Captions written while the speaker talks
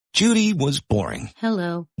Judy was boring.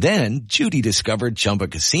 Hello. Then Judy discovered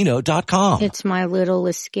ChumbaCasino.com. It's my little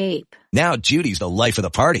escape. Now Judy's the life of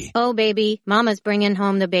the party. Oh, baby, mama's bringing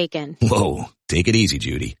home the bacon. Whoa, take it easy,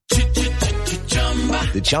 Judy.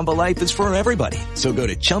 The Chumba life is for everybody. So go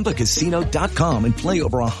to ChumbaCasino.com and play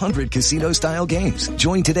over 100 casino-style games.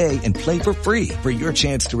 Join today and play for free for your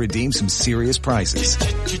chance to redeem some serious prizes.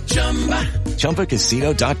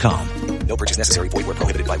 ChumbaCasino.com. No purchase necessary. Void where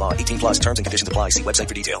prohibited by law. 18 plus terms and conditions apply. See website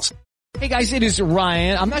for details. Hey guys, it is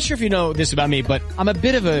Ryan. I'm not sure if you know this about me, but I'm a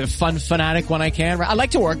bit of a fun fanatic when I can. I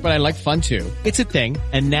like to work, but I like fun too. It's a thing.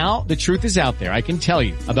 And now the truth is out there. I can tell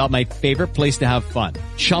you about my favorite place to have fun.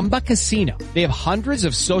 Chumba Casino. They have hundreds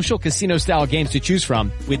of social casino style games to choose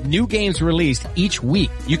from with new games released each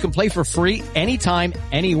week. You can play for free anytime,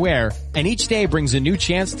 anywhere. And each day brings a new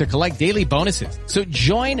chance to collect daily bonuses. So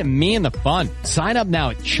join me in the fun. Sign up now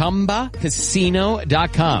at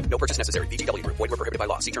ChumbaCasino.com. No purchase necessary. VGW. Void where prohibited by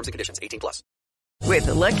law. See terms and conditions. 18 plus. With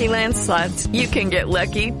the Lucky Land Slots, you can get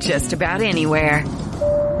lucky just about anywhere.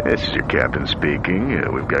 This is your captain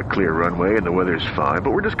speaking. We've got clear runway and the weather's fine,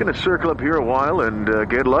 but we're just going to circle up here a while and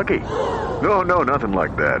get lucky. No, nothing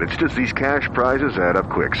like that. It's just these cash prizes add up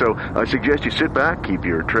quick. So I suggest you sit back, keep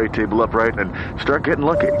your tray table upright, and start getting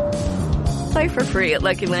lucky. Play for free at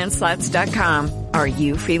LuckyLandSlots.com. Are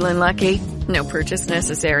you feeling lucky? No purchase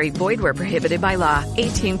necessary. Void where prohibited by law.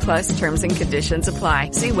 18 plus terms and conditions apply.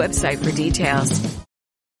 See website for details.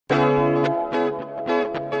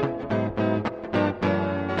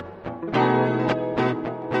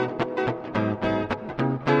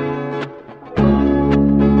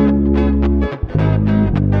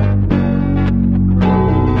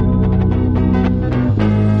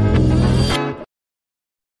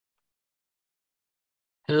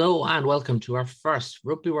 Hello and welcome to our first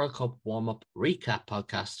Rugby World Cup warm-up recap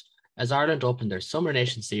podcast as Ireland opened their Summer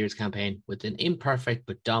Nation Series campaign with an imperfect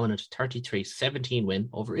but dominant 33-17 win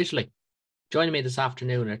over Italy. Joining me this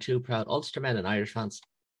afternoon are two proud Ulstermen and Irish fans.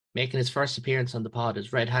 Making his first appearance on the pod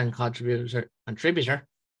is Red Hand contributor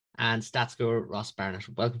and stats guru Ross Barnett.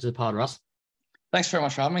 Welcome to the pod, Ross. Thanks very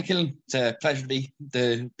much for having me, Killian. It's a pleasure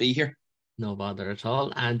to be here. No bother at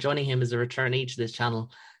all. And joining him is a returnee to this channel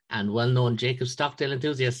and well-known Jacob Stockdale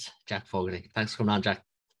enthusiast, Jack Fogarty. Thanks for coming on, Jack.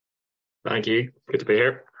 Thank you. Good to be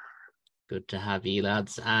here. Good to have you,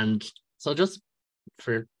 lads. And so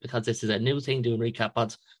because this is a new thing doing recap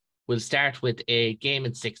pods, we'll start with a game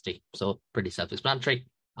in 60. So pretty self-explanatory.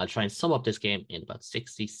 I'll try and sum up this game in about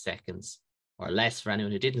 60 seconds or less for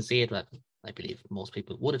anyone who didn't see it, but I believe most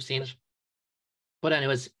people would have seen it. But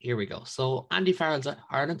anyways, here we go. So Andy Farrell's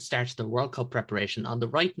Ireland starts the World Cup preparation on the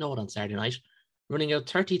right note on Saturday night, running out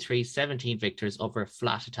 33-17 victors over a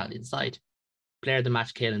flat Italian side. Player of the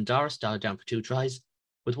match, Caelan Doris, dialed down for 2 tries,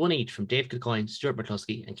 with one each from Dave Kilcoyne, Stuart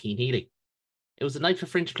McCluskey and Cian Healy. It was a night for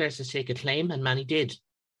fringe players to take a claim, and many did.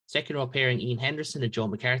 Second row pairing Ian Henderson and Joe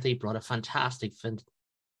McCarthy brought a fantastic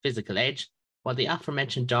physical edge, while the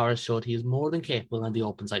aforementioned Doris showed he was more than capable on the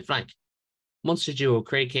open side flank. Munster duo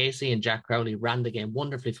Craig Casey and Jack Crowley ran the game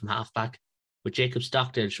wonderfully from half-back, with Jacob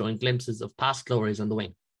Stockdale showing glimpses of past glories on the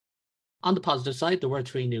wing. On the positive side, there were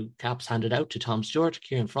 3 new caps handed out to Tom Stewart,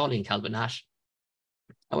 Kieran Frawley and Calvin Nash.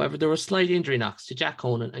 However, there were slight injury knocks to Jack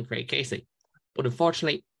Conan and Craig Casey. But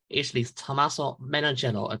unfortunately, Italy's Tommaso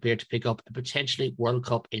Menoncello appeared to pick up a potentially World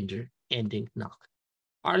Cup ending knock.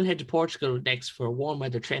 Ireland head to Portugal next for a warm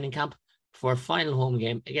weather training camp for a final home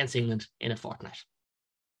game against England in a fortnight.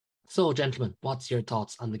 So, gentlemen, what's your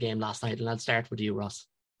thoughts on the game last night? And I'll start with you, Ross.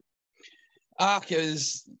 I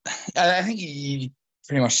think you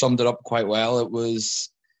pretty much summed it up quite well. It was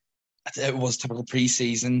typical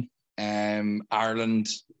pre-season. Ireland,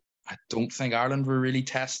 I don't think Ireland were really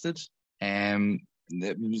tested.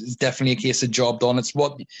 It was definitely a case of job done. I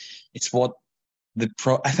think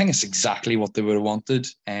it's exactly what they would have wanted.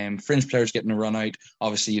 Fringe players getting a run out.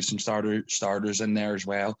 Obviously, you have some starters in there as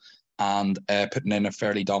well, and putting in a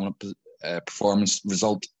fairly dominant performance.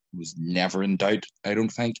 Result was never in doubt, I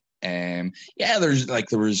don't think. There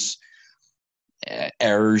was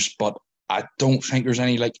errors, but I don't think there's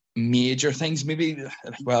any major things. Maybe,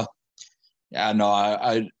 I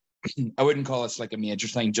wouldn't call it a major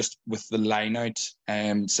thing. Just with the line out,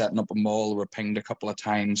 setting up a maul, we're pinged a couple of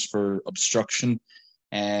times for obstruction.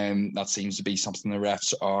 That seems to be something the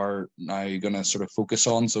refs are now going to sort of focus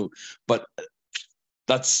on. So, but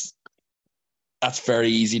that's very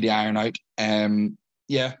easy to iron out.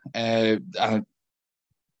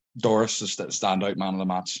 Doris is the standout man of the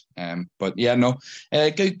match.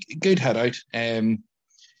 Good head out.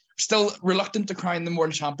 Still reluctant to crown them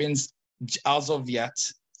world champions as of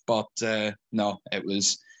yet, but it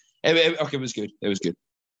was good. It was good.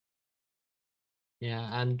 Yeah,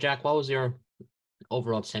 and Jack, what was your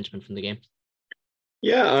overall sentiment from the game?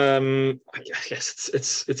 Yeah, I guess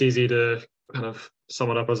it's easy to kind of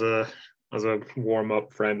sum it up as a warm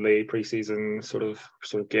up friendly preseason sort of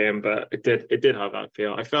game, but it did have that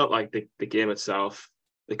feel. I felt like the game itself,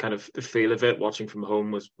 the feel of it watching from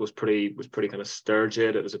home was pretty kind of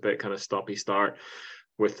sturgid. It was a bit kind of stoppy start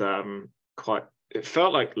with quite. It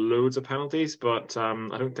felt like loads of penalties, but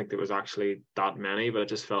I don't think there was actually that many. But it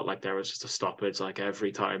just felt like there was just a stoppage. Like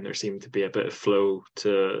every time there seemed to be a bit of flow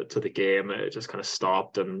to the game, it just kind of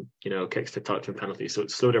stopped, and kicks to touch and penalties. So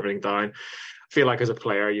it slowed everything down. I feel like as a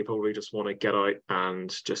player, you probably just want to get out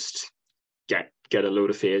and just get a load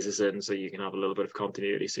of phases in, so you can have a little bit of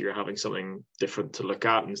continuity. So you're having something different to look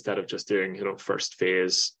at instead of just doing first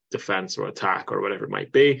phase defense or attack or whatever it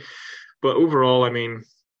might be. But overall, I mean,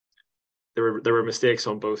 there were mistakes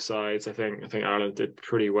on both sides. I think Ireland did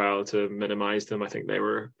pretty well to minimize them. I think they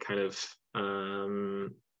were kind of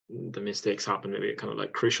the mistakes happened maybe at kind of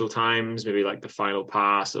like crucial times, maybe like the final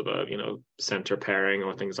pass of a center pairing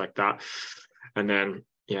or things like that. And then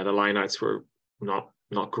the lineouts were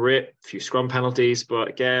not great. A few scrum penalties, but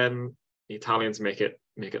again, the Italians make it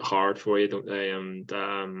hard for you, don't they? And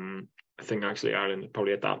I think actually Ireland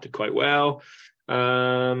probably adapted quite well.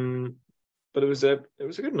 But it was a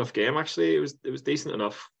good enough game, actually. It was decent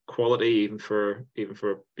enough quality even for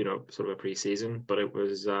sort of a preseason. But it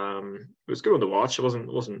was good to watch. I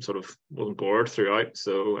wasn't bored throughout.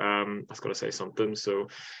 So that's got to say something. So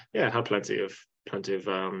yeah, it had plenty of kind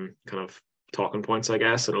of talking points, I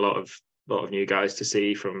guess, and a lot of new guys to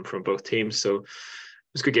see from both teams. So it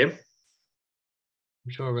was a good game.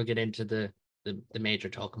 I'm sure we'll get into the major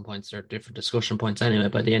talking points or different discussion points anyway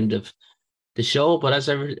by the end of the show. But as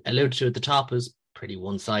I alluded to at the top, it was pretty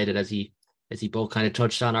one-sided, as he both kind of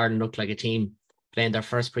touched on. Ireland looked like a team playing their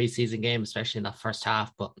first preseason game, especially in that first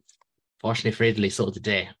half. But fortunately for Italy, so did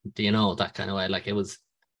they. Do you know that kind of way? Like, it was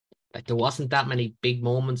like there wasn't that many big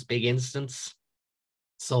moments, big incidents.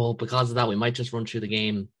 So because of that, we might just run through the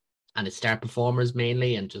game and it's star performers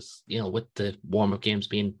mainly, and just with the warm-up games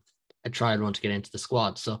being a trial run to get into the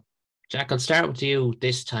squad. So Jack, I'll start with you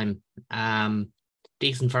this time.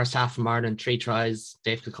 Decent first half from Ireland, 3 tries,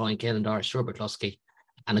 Dave Kilcoyne, Caelan Doris, Stuart McCluskey,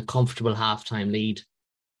 and a comfortable half-time lead.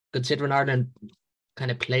 Considering Ireland kind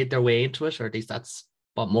of played their way into it, or at least that's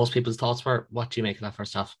what most people's thoughts were, what do you make of that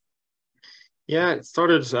first half? Yeah, it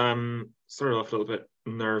started off a little bit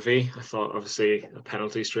nervy. I thought obviously a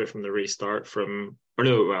penalty straight from the restart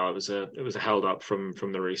it was a held up from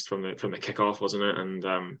the kickoff, wasn't it?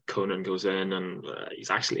 And Conan goes in, and he's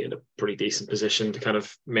actually in a pretty decent position to kind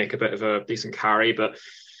of make a bit of a decent carry, but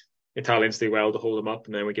Italians do well to hold him up,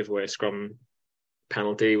 and then we give away a scrum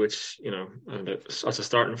penalty, which and as a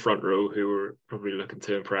starting front row who were probably looking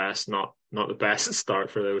to impress, not the best start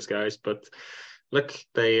for those guys, but look,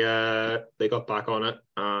 they got back on it,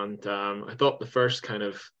 and I thought the first kind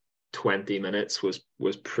of 20 minutes was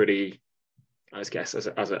pretty, I guess, as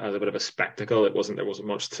a bit of a spectacle. There wasn't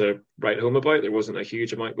much to write home about. There wasn't a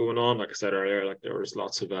huge amount going on. Like I said earlier, like there was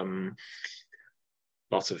lots of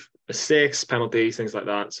mistakes, penalties, things like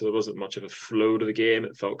that. So there wasn't much of a flow to the game.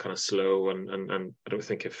 It felt kind of slow, and I don't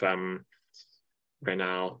think if Reynal, I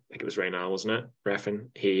think it was Reynal, wasn't it? Reffin,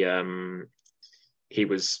 he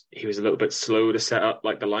was a little bit slow to set up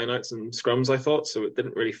like the lineouts and scrums, I thought. So it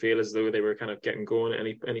didn't really feel as though they were kind of getting going at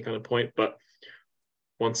any kind of point. But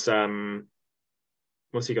once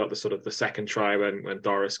he got the sort of the second try, when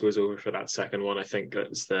Doris goes over for that second one, I think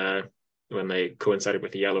that's when they coincided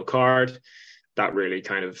with the yellow card, that really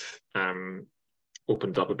kind of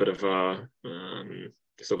opened up a bit of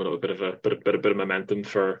momentum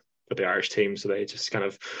for the Irish team. So they just kind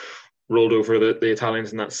of rolled over the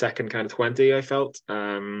Italians in that second kind of 20. I felt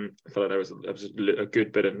like there was a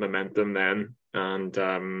good bit of momentum then, and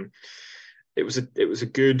it was a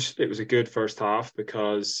good first half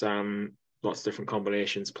because lots of different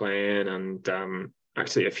combinations playing, and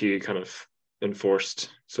actually a few kind of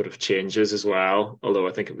enforced sort of changes as well. Although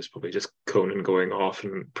I think it was probably just Conan going off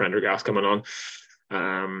and Prendergast coming on.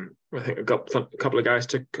 I think a couple of guys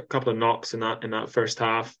took a couple of knocks in that first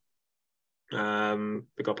half.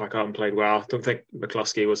 They got back up and played well. Don't think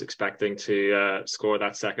McCluskey was expecting to score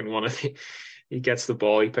that second one. I think he gets the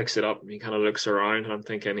ball, he picks it up, and he kind of looks around, and I'm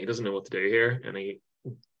thinking he doesn't know what to do here, and he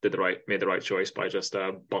made the right choice by just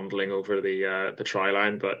bundling over the try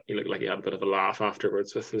line. But he looked like he had a bit of a laugh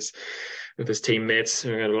afterwards with his teammates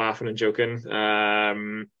who were laughing and joking.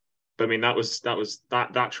 But I mean,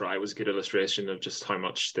 that try was a good illustration of just how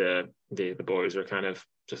much the boys are kind of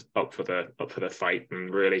just up for the fight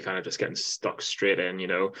and really kind of just getting stuck straight in.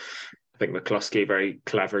 I think McCluskey very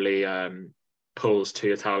cleverly pulls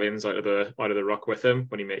two Italians out of the ruck with him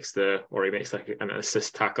when he makes like an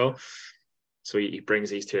assist tackle. So he brings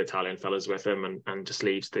these two Italian fellas with him and just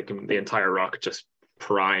leaves the entire ruck just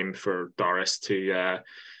prime for Doris to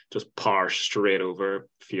just power straight over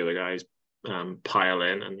a few of the guys, pile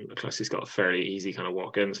in, and Chelsea's got a fairly easy kind of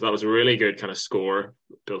walk in. So that was a really good kind of score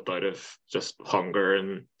built out of just hunger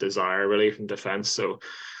and desire really from defence. So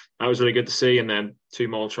that was really good to see. And then 2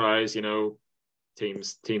 maul tries,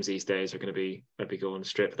 teams these days are going to be maybe going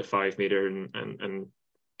straight for the 5 meter and going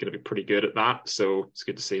to be pretty good at that. So it's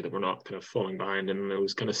good to see that we're not kind of falling behind in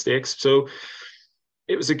those kind of stakes. So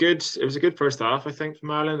it was a good first half, I think,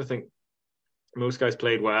 from Ireland. I think most guys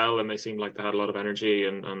played well and they seemed like they had a lot of energy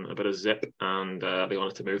and a bit of zip, and they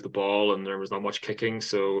wanted to move the ball, and there was not much kicking.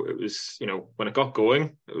 So it was, when it got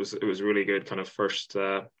going, it was really good kind of first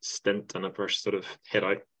stint and a first sort of hit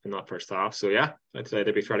out in that first half. So yeah, I'd say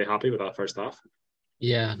they'd be fairly happy with that first half.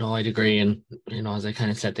 Yeah, no, I'd agree. And, as I kind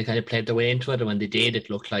of said, they kind of played their way into it. And when they did, it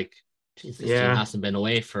looked like, geez, this team hasn't been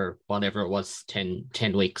away for whatever it was, 10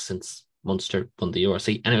 weeks since Munster won the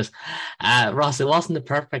RWC. And it was, Ross, it wasn't the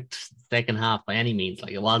perfect second half by any means.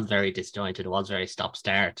 Like, it was very disjointed. It was very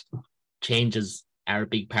stop-start. Changes are a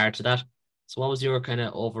big part of that. So what was your kind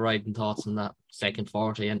of overriding thoughts on that second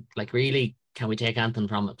 40? And, like, really, can we take anything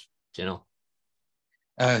from it? Do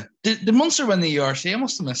Did Munster win the RWC? I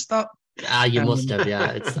must have missed that. You must have,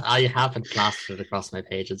 yeah. I haven't plastered across my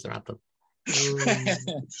pages or anything.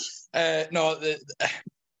 No,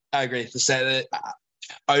 I agree to say that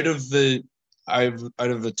out of the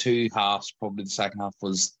 2 halves, probably the second half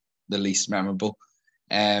was the least memorable.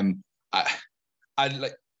 I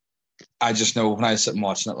just know when I was sitting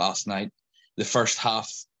watching it last night, the first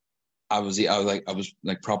half I was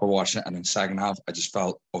proper watching it, and then second half I just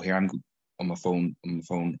felt, here I'm on my phone, and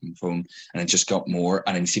it just got more.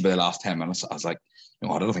 And then you see by the last 10 minutes, I was like,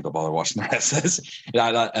 I don't think I'll bother watching the rest of this.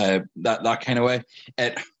 That kind of way.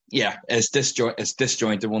 It's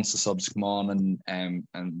disjointed once the subs come on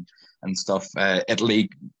and stuff. Italy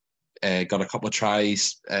got a couple of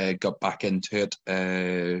tries, got back into it.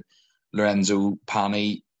 Lorenzo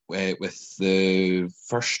Pani with the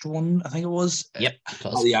first one, I think it was. Yep.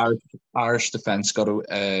 The Irish defence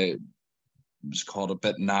was caught a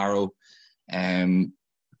bit narrow.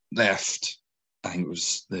 Left, I think it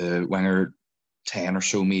was the winger 10 or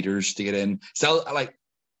so meters to get in. Still, I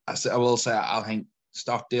will say, I think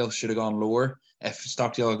Stockdale should have gone lower. If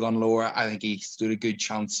Stockdale had gone lower, I think he stood a good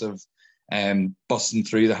chance of busting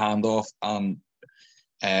through the handoff and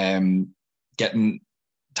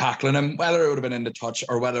tackling him. Whether it would have been in the touch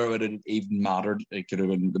or whether it would have even mattered, it could have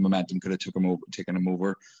been, the momentum could have taken him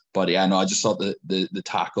over. But yeah, no, I just thought the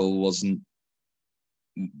tackle wasn't.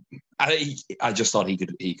 I just thought he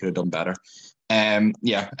could have done better.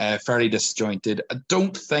 Fairly disjointed. I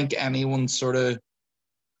don't think anyone sort of.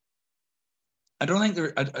 I don't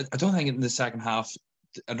think in the second half.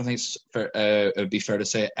 I don't think it's fair, it would be fair to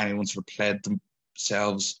say anyone sort of played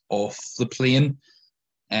themselves off the plane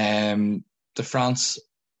to France.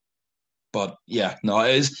 But yeah, no,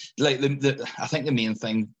 it is like I think the main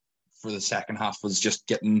thing for the second half was just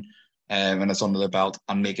getting when it's under the belt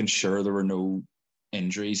and making sure there were no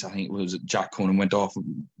injuries. I think it was Jack Conan went off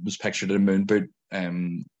and was pictured in a moon boot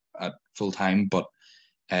at full time, but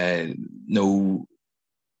no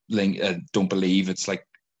link. Don't believe it's like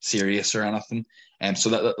serious or anything. So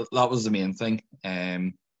that was the main thing.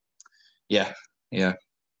 Yeah.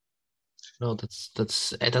 No, that's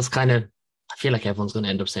kind of. I feel like everyone's going to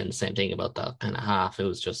end up saying the same thing about that kind of half. It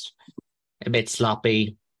was just a bit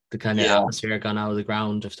sloppy. The kind of atmosphere gone out of the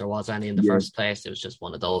ground, if there was any in the first place. It was just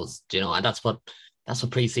one of those, and that's what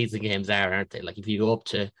pre-season games are, aren't they? Like if you go up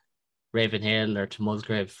to Ravenhill or to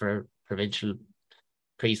Musgrave for provincial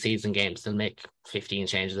pre-season games, they'll make 15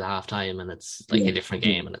 changes at half time, and it's like a different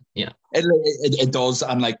game. And it does,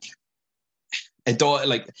 and like it does.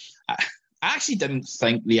 Like I actually didn't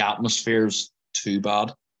think the atmosphere's too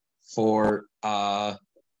bad for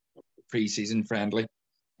pre-season friendly.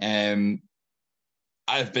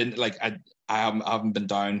 I've been like I haven't been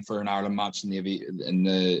down for an Ireland match in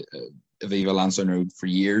the Aviva Lansdowne Road for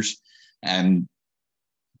years,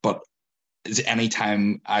 but any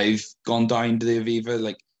time I've gone down to the Aviva,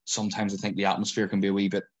 like sometimes I think the atmosphere can be a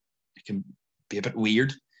bit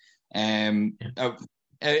weird. Like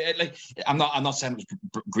I'm not saying it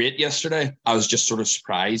was great yesterday. I was just sort of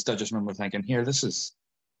surprised. I just remember thinking, this is.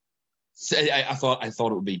 I thought it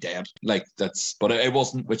would be dead. Like that's, but it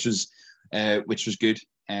wasn't, which was good.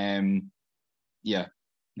 Yeah.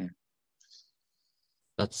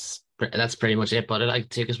 That's pretty much it. But like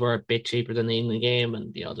tickets were a bit cheaper than the England game,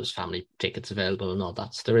 and there's family tickets available and all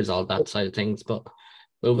that. So there is all that side of things. But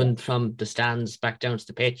moving from the stands back down to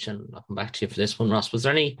the pitch, and I'll come back to you for this one, Ross. Was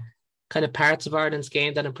there any kind of parts of Ireland's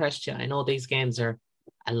game that impressed you? I know these games are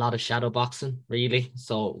a lot of shadow boxing, really.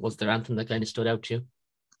 So was there anything that kind of stood out to you?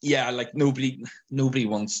 Yeah, like nobody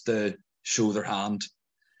wants to show their hand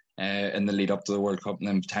in the lead up to the World Cup, and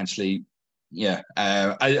then potentially,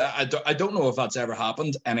 I don't know if that's ever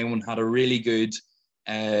happened. Anyone had a really good,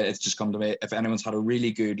 it's just come to me, if anyone's had a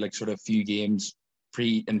really good, like, sort of few games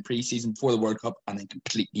pre-season before the World Cup and then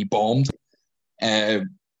completely bombed. I'm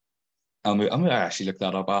gonna actually look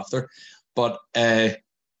that up after, but it's,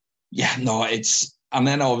 and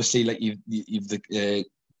then obviously, like, you've the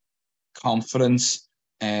confidence,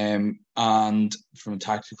 and from a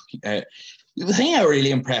tactical, the thing that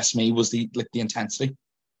really impressed me was the intensity,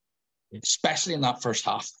 especially in that first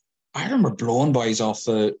half. I remember blowing boys off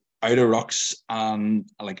the outer rucks and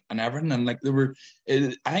everything, and like there were,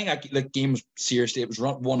 I think game was seriously, it was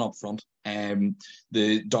one up front.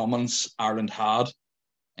 The dominance Ireland had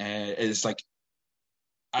is like,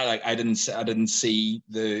 I didn't see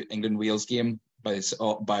the England Wales game by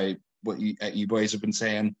what you boys have been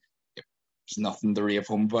saying. There's nothing to rave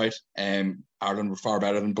home about. Ireland were far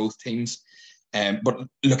better than both teams. But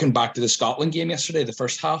looking back to the Scotland game yesterday, the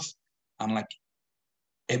first half, and like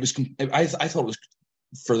it was, I thought it was,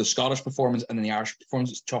 for the Scottish performance and then the Irish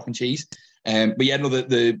performance, it's chalk and cheese. But yeah, no,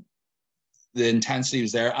 the intensity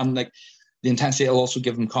was there, and like the intensity will also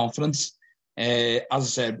give them confidence.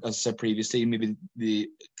 As I said previously, maybe the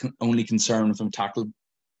only concern from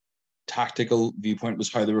tactical viewpoint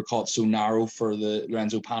was how they were caught so narrow for the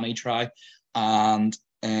Lorenzo Pani try, and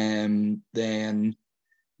then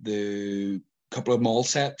the couple of maul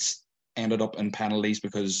sets ended up in penalties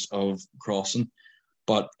because of crossing.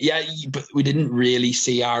 But yeah, but we didn't really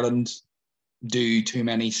see Ireland do too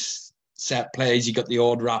many set plays. You got the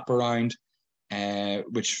odd wrap around,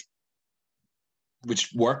 which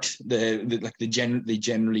worked. They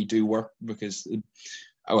generally do work, because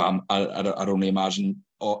I'd only imagine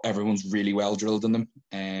everyone's really well drilled in them,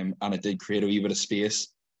 and it did create a wee bit of space.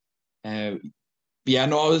 I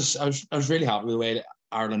was really happy with the way that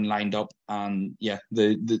Ireland lined up, and yeah,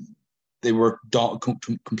 they were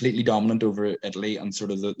completely dominant over Italy, and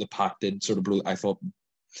sort of the pack did sort of blew, I thought,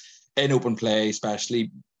 in open play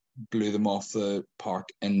especially, blew them off the park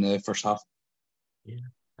in the first half. Yeah,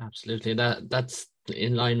 absolutely. That's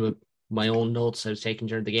in line with my own notes I was taking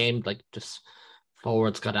during the game. Like, just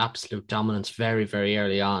forwards got absolute dominance very, very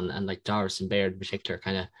early on, and like Doris and Baird in particular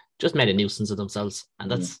kind of just made a nuisance of themselves,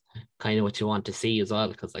 and that's kind of what you want to see as well,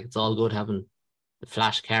 because like it's all good having the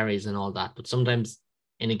flash carries and all that, but sometimes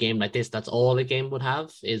in a game like this, that's all a game would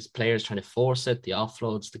have, is players trying to force it, the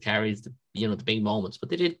offloads, the carries, the big moments.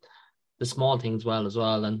 But they did the small things well as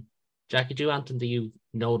well. And Jackie, do anything that you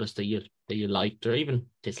noticed that you liked or even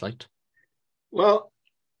disliked? Well,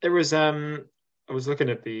 there was I was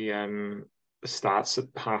looking at the stats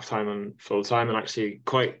at halftime and full time, and actually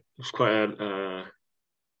quite a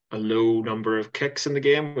low number of kicks in the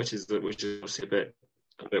game, which is obviously a bit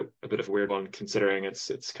of a weird one, considering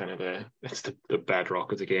it's kind of the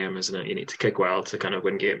bedrock of the game, isn't it? You need to kick well to kind of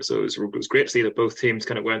win games. So it was great to see that both teams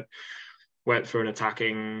kind of went for an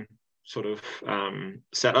attacking sort of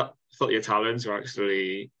setup. I thought the Italians were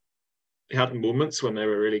actually, they had moments when they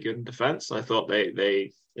were really good in defence. I thought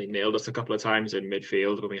they nailed us a couple of times in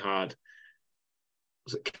midfield when we had,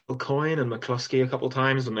 was it Kilcoyne and McCluskey a couple of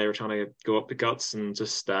times when they were trying to go up the guts and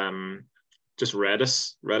just read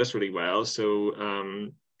us really well.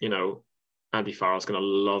 So Andy Farrell's going to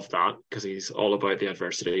love that, because he's all about the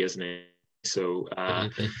adversity, isn't he? So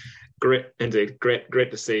great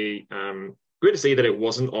to see. Great to see that it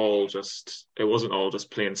wasn't all just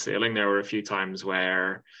plain sailing. There were a few times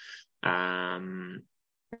where we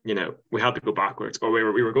had to go backwards, or we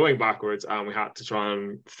were going backwards, and we had to try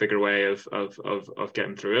and figure a way of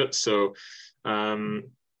getting through it. So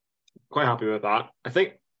quite happy with that. I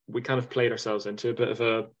think we kind of played ourselves into a bit of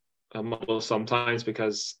a muddle sometimes,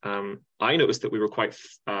 because I noticed that we were quite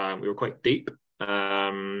deep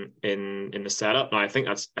in the setup. Now I think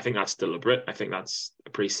that's deliberate. I think that's a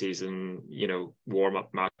pre-season,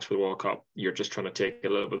 warm-up match for the World Cup. You're just trying to take a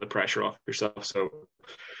little bit of the pressure off yourself. So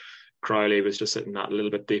Crowley was just sitting that a little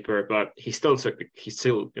bit deeper, but he still took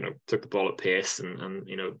the ball at pace and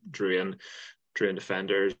drew in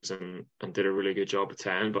defenders and did a really good job at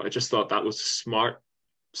 10. But I just thought that was smart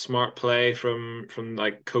play from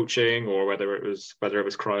like coaching, or whether it was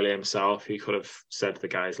Crowley himself. He could have said to the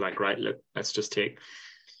guys, like, right, look, let's just take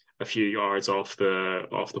a few yards off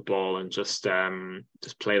the ball and just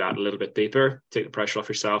play that a little bit deeper, take the pressure off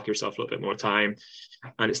yourself, give yourself a little bit more time,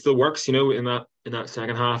 and it still works. In that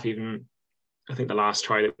second half, even I think the last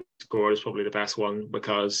try that we scored is probably the best one,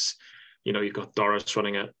 because you've got Doris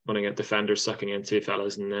running at defenders, sucking into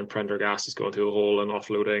fellas, and then Prendergast is going through a hole and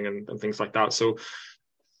offloading and things like that. So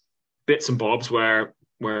bits and bobs where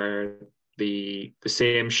the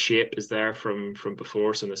same shape is there from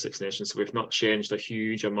before, so in the Six Nations. So we've not changed a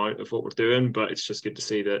huge amount of what we're doing, but it's just good to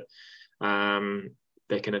see that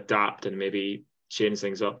they can adapt and maybe change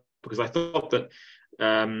things up. Because I thought that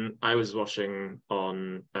I was watching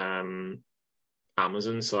on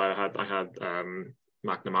Amazon, so I had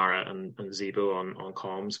McNamara and Zebo on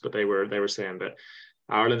comms, but they were saying that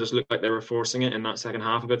Ireland just looked like they were forcing it in that second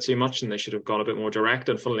half a bit too much, and they should have gone a bit more direct.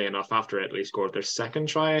 And funnily enough, after Italy scored their second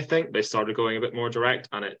try, I think they started going a bit more direct,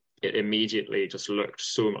 and it immediately just looked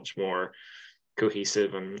so much more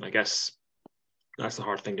cohesive. And I guess that's the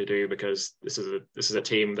hard thing to do, because this is a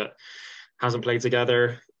team that hasn't played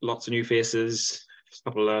together, lots of new faces, a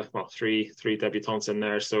couple of three debutants in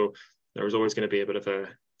there, so there was always going to be a bit of a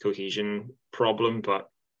cohesion problem, but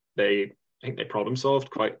I think they problem solved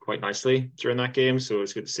quite nicely during that game. So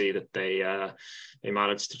it's good to see that they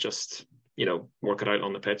managed to just work it out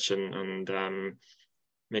on the pitch and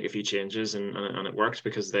make a few changes, and it worked,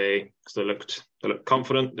 because they looked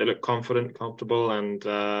confident, comfortable, and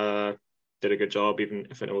did a good job, even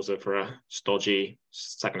if it was for a stodgy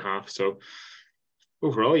second half. So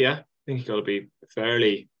overall, yeah, I think you got to be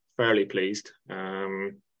fairly pleased,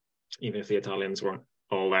 even if the Italians weren't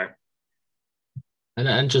all there.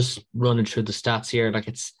 And just running through the stats here, like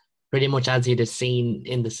it's pretty much as you'd have seen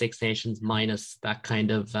in the Six Nations, minus that kind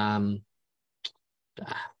of can't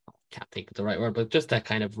think of the right word, but just that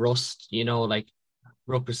kind of rust, like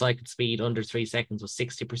ruck recycled speed under 3 seconds was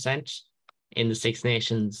 60%. In the Six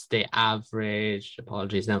Nations, they averaged,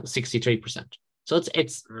 apologies now, 63%. So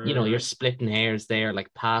it's you're splitting hairs there.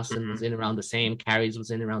 Like passing was in around the same, carries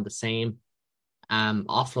was in around the same.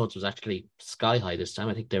 Offloads was actually sky high this time.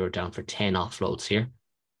 I think they were down for 10 offloads here.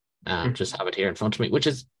 Just have it here in front of me, which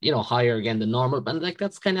is, higher again than normal. But like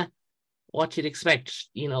that's kind of what you'd expect,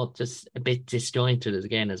 just a bit disjointed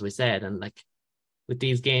again, as we said. And like with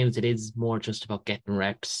these games, it is more just about getting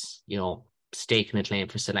reps, staking a claim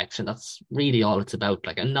for selection. That's really all it's about,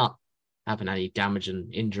 like, and not having any damaging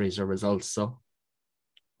injuries or results. So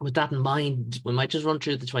with that in mind, we might just run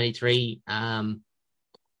through the 23.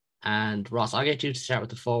 And Ross, I'll get you to start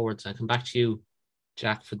with the forwards and come back to you,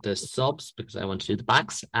 Jack, for the subs, because I want to do the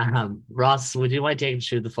backs. Ross, would you mind taking us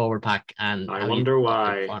through the forward pack? And I wonder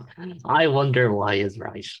why. I wonder why is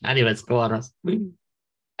right. Anyways, go on, Ross.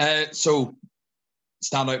 So,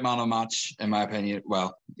 standout man of the match, in my opinion.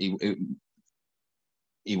 Well, he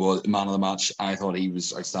was man of the match. I thought he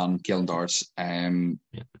was outstanding. Keelan Doris. I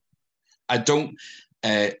don't.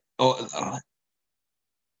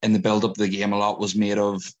 In the build-up of the game, a lot was made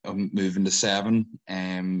of moving to 7.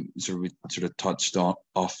 So we sort of touched on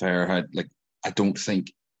off air how, like, I don't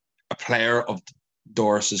think a player of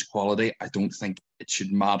Doris's quality, I don't think it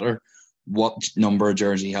should matter what number of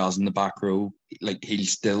jersey he has in the back row. Like, he'll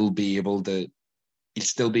still be able to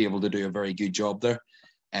do a very good job there.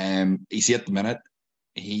 You see at the minute,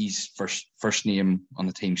 he's first name on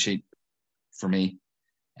the team sheet for me.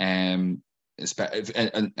 In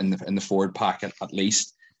the forward pack at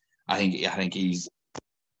least. I think he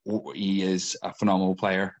is a phenomenal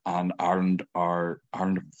player, and Ireland are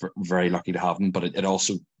very lucky to have him. But it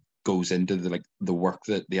also goes into the work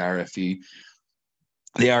that the RFU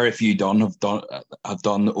have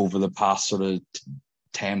done over the past sort of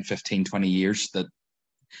 10, 15, 20 years.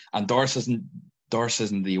 And Doris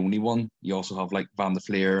isn't the only one. You also have like Van der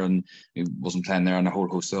Fleer, and he wasn't playing there, and a whole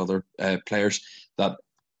host of other players that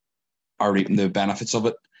are reaping the benefits of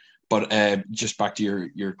it. But just back to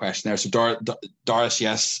your question there. So Doris,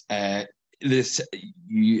 yes, Keelan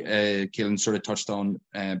sort of touched on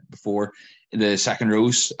before the second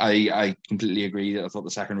rows. I completely agree. I thought the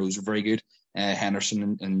second rows were very good.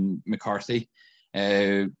 Henderson and McCarthy.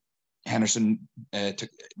 Henderson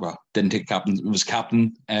didn't take captain. Was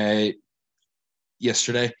captain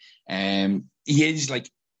yesterday. He's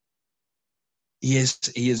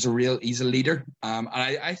a leader. And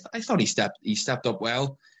I thought he stepped up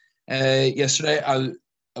well. Yesterday, I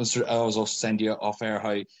was also saying to you off air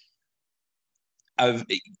how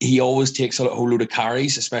he always takes a whole load of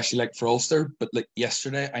carries, especially like for Ulster. But like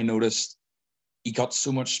yesterday, I noticed he got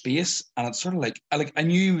so much space, and it's sort of like I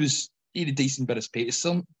knew he had a decent bit of pace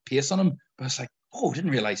on him, but it's like, I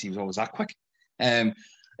didn't realize he was always that quick.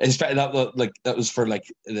 Especially that was for like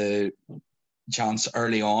the chance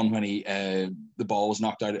early on when the ball was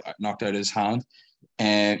knocked out of his hand.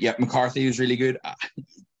 McCarthy was really good.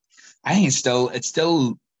 I think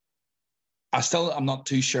I'm not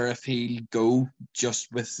too sure if he'll go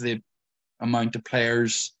just with the amount of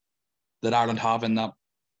players that Ireland have in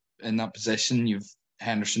that position. You've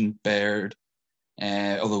Henderson, Baird,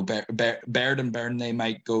 although Baird and Byrne, they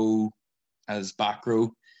might go as back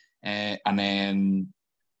row, and then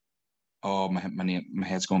my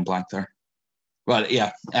head's going blank there. Well,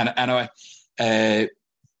 yeah, and anyway, and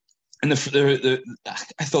I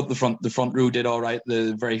thought the front row did all right.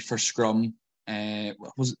 The very first scrum,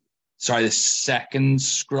 what was it? Sorry, the second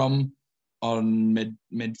scrum on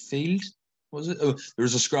midfield, was it? Oh, there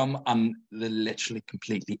was a scrum and they literally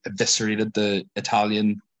completely eviscerated the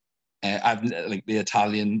Italian. The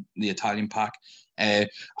Italian pack.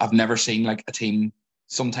 I've never seen like a team.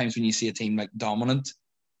 Sometimes when you see a team like dominant,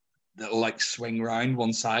 they'll like swing round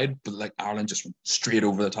one side, but like Ireland just went straight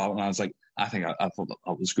over the top, and I was like, I thought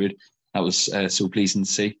that was good. That was so pleasing to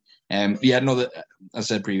see. That as I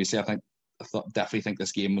said previously, I definitely think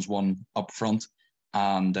this game was won up front,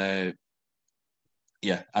 and and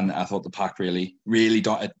I thought the pack really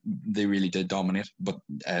did dominate. But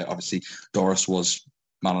obviously Doris was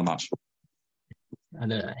man of the match,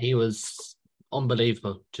 and he was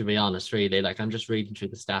unbelievable, to be honest. Really, like, I'm just reading through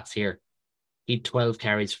the stats here. He had 12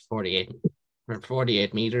 carries for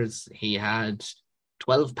 48 meters. He had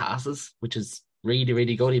 12 passes, which is really,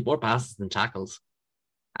 really good. He had more passes than tackles.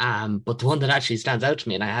 But the one that actually stands out to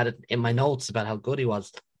me, and I had it in my notes about how good he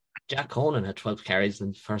was, Jack Conan had 12 carries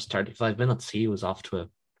in the first 35 minutes. He was off to a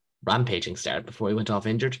rampaging start before he went off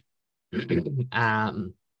injured.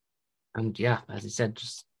 And yeah, as I said,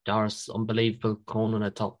 just Doris, unbelievable. Conan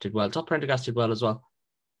at top did well. Top Prendergast did well as well.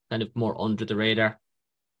 Kind of more under the radar.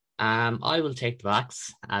 I will take the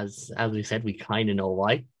backs, as we said, we kind of know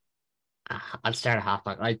why. I'll start a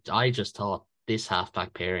halfback. I just thought this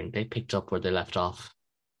halfback pairing, they picked up where they left off.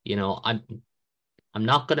 You know, I'm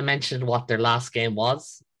not going to mention what their last game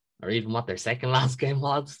was, or even what their second last game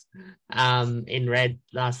was, in red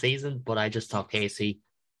last season. But I just thought Casey,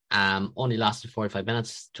 only lasted 45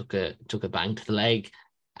 minutes, took a bang to the leg,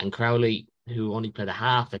 and Crowley, who only played a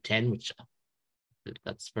half at 10, which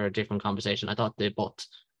that's for a different conversation. I thought they both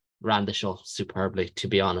ran the show superbly, to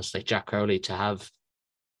be honest. Like Jack Crowley to have,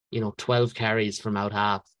 12 carries from out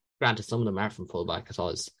half. Granted, some of them are from fullback. I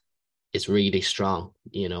thought is really strong.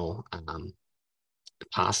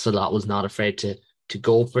 Passed a lot, was not afraid to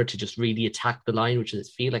go for it, to just really attack the line, which I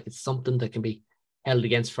feel like it's something that can be held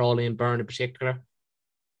against Crowley and Byrne in particular.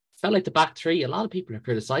 Felt like the back three, a lot of people are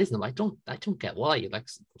criticising them. I don't get why. Like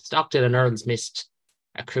Stockdale and Earls missed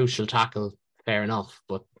a crucial tackle, fair enough,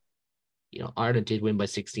 but Ireland did win by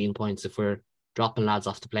 16 points. If we're dropping lads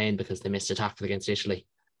off the plane because they missed a tackle against Italy,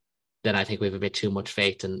 then I think we have a bit too much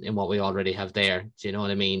faith in what we already have there. Do you know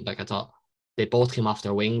what I mean? Like, I thought they both came off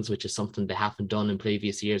their wings, which is something they haven't done in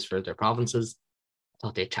previous years for their provinces. I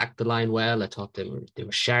thought they attacked the line well. I thought they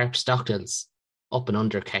were sharp. Stockdale's up and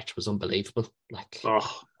under catch was unbelievable. Like,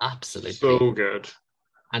 absolutely so good.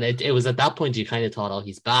 And it was at that point you kind of thought,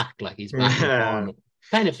 he's back. Like, he's back in form.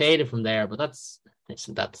 Kind of faded from there, but that's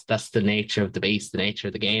the nature of the beast, the nature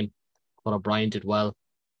of the game. But O'Brien did well.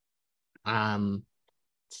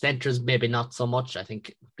 Centres maybe not so much. I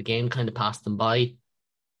think the game kind of passed them by.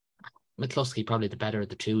 McCluskey probably the better of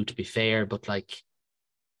the two, to be fair, but like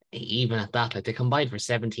even at that, like they combined for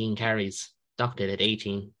 17 carries. Stockdale at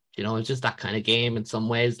 18. It's just that kind of game in some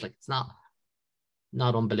ways. Like, it's not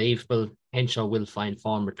unbelievable. Henshaw will find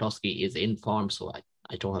form. McCluskey is in form, so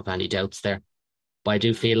I don't have any doubts there. But I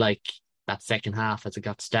do feel like that second half, as it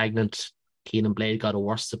got stagnant, Keenan Blade got a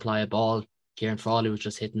worse supply of ball. Kieran Frawley was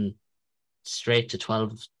just hitting straight to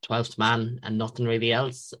 12th man and nothing really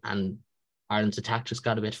else. And Ireland's attack just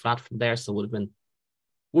got a bit flat from there. So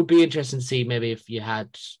would be interesting to see maybe if you had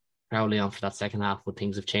Crowley on for that second half, would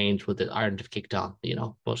things have changed? Would Ireland have kicked on?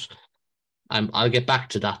 But I'll get back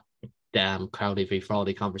to that Crowley v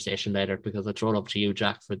Frawley conversation later, because I throw it up to you,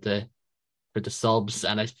 Jack, for the subs.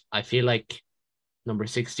 And I feel like number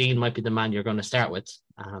 16 might be the man you're going to start with,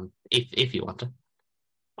 if you want to.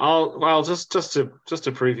 Just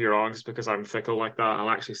to prove you wrong, just because I'm fickle like that, I'll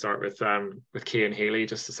actually start with Cian Healy,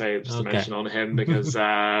 to mention on him, because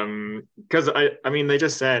I mean they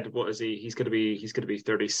just said, what is he? He's gonna be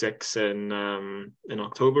 36 in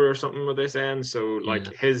October or something, what they saying. So like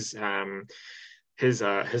his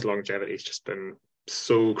longevity's just been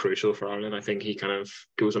so crucial for Ireland. I think he kind of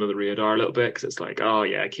goes under the radar a little bit because it's like, oh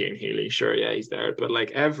yeah, Cian Healy, sure, yeah, he's there, but like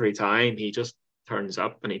every time he just turns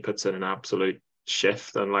up and he puts in an absolute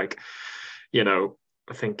shift. And like, I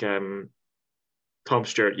think Tom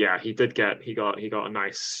Stewart, he got a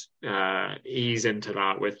nice ease into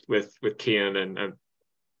that with Cian and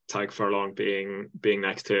Tadhg Furlong being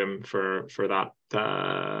next to him for that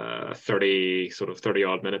 30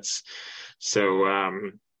 odd minutes. So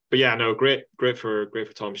but yeah, no, great for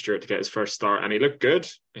Tom Stewart to get his first start, and he looked good.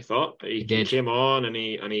 I thought he came on and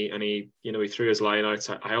he he threw his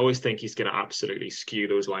lineouts. I always think he's going to absolutely skew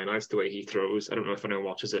those lineouts the way he throws. I don't know if anyone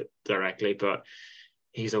watches it directly, but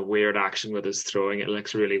he's a weird action with his throwing. It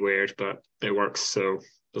looks really weird, but it works, so it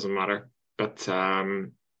doesn't matter. But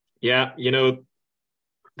yeah,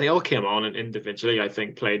 they all came on and individually, I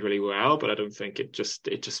think, played really well, but I don't think it just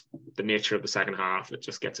the nature of the second half, it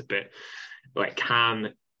just gets a bit like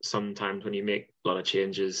sometimes when you make a lot of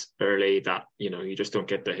changes early that you just don't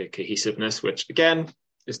get the cohesiveness, which again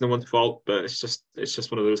is no one's fault, but it's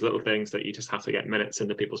just one of those little things that you just have to get minutes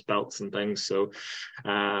into people's belts and things. So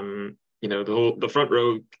the front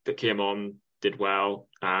row that came on did well.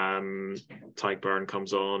 Tyke Byrne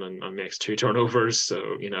comes on and makes 2 turnovers,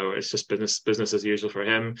 so it's just business as usual for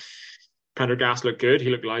him. Prendergast looked good. He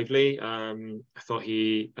looked lively. I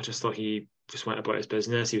just thought he just went about his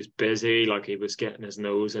business. He was busy, like he was getting his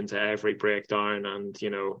nose into every breakdown, and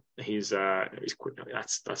he's quick.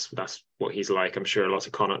 That's what he's like. I'm sure lots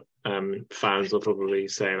of Connacht fans will probably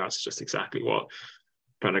say that's just exactly what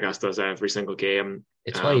Prendergast does every single game.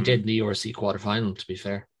 It's what he did in the URC quarterfinal, to be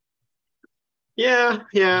fair. Yeah.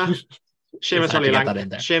 Seamus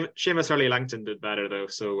Hurley Langton did better though,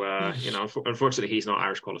 so unfortunately he's not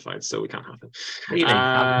Irish qualified, so we can't have him. Really?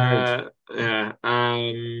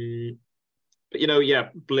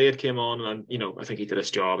 But Blade came on, and I think he did his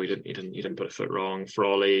job. He didn't put a foot wrong.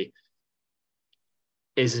 Frawley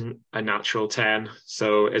isn't a natural 10,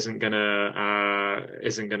 so isn't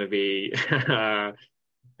gonna be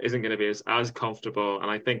as comfortable. And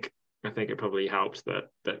I think it probably helped that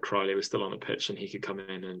Crowley was still on the pitch and he could come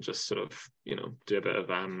in and just sort of do a bit of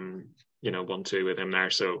 1-2 with him there.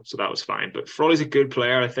 So that was fine. But Frawley's a good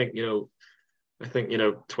player. I think 12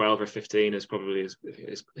 or 15 is probably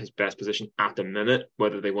his best position at the minute.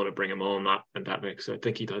 Whether they want to bring him on, that makes. I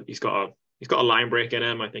think he's got a line break in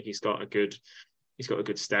him. I think he's got a good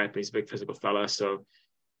step. He's a big physical fella. So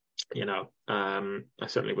I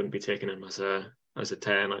certainly wouldn't be taking him as a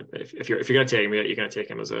 10. If you're going to take him, you're going to take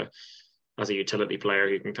him as a utility player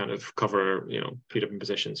who can kind of cover 2 different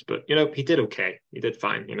positions. But he did okay. He did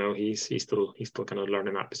fine. He's still kind of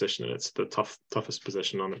learning that position, and it's the toughest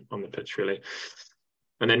position on the pitch really.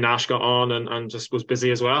 And then Nash got on and just was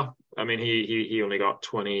busy as well. I mean, he only got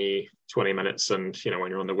 20 minutes, and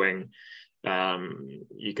when you're on the wing, the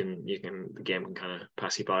game can kind of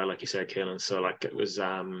pass you by, like you said, Caelan. So like it was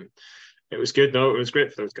good. No, it was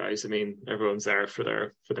great for those guys. I mean, everyone's there for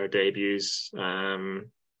their debuts, in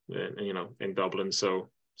Dublin. So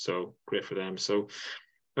great for them. So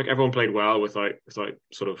like everyone played well without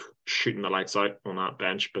sort of shooting the lights out on that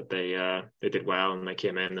bench, but they did well, and they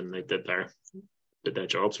came in and they did their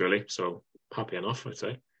jobs really. So happy enough, I'd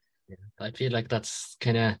say. Yeah, I feel like that's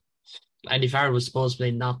kind of Andy Farrell was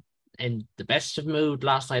supposedly not in the best of mood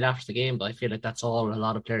last night after the game, but I feel like that's all a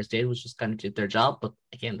lot of players did, was just kind of did their job. But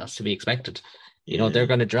again, that's to be expected. They're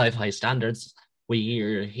going to drive high standards.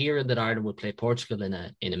 We're hearing that Ireland will play Portugal in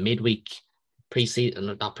a midweek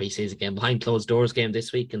not pre-season game, behind closed doors game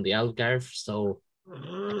this week in the Algarve. So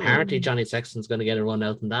apparently Johnny Sexton's going to get a run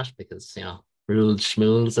out in that because rules,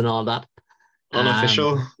 schmools, and all that.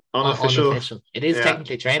 Unofficial. It is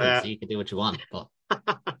technically training, so you can do what you want, but.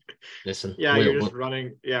 Listen, you're just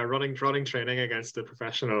running training against a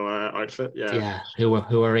professional outfit.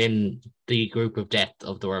 Who are in the group of death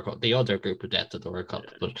of the World Cup, the other group of death of the World Cup.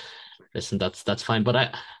 But listen, that's fine.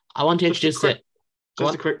 But I want to introduce it.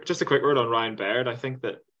 Just a quick word on Ryan Baird. I think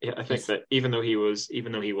that even though he was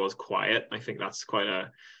quiet, I think that's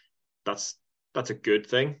that's a good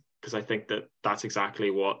thing, because I think that's exactly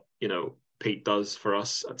what Pete does for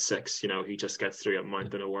us at 6. He just gets through a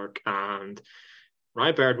mountain of work. And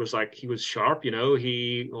Ryan Baird was he was sharp.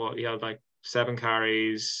 He had like 7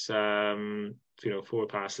 carries, 4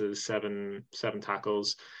 passes, seven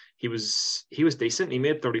tackles. He was decent. He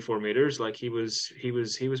made 34 meters. Like he was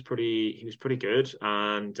pretty good.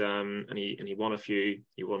 And he won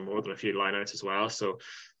more than a few lineouts as well. So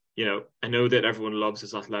I know that everyone loves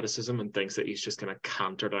his athleticism and thinks that he's just going to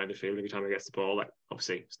canter down the field every time he gets the ball. Like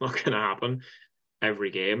obviously it's not going to happen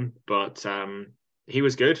every game, but he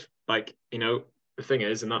was good. The thing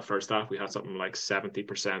is, in that first half, we had something like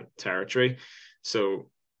 70% territory. So,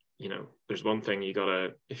 there's one thing you gotta,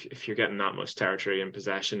 if you're getting that much territory and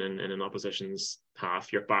possession in an opposition's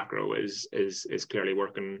half, your back row is clearly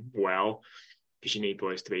working well, because you need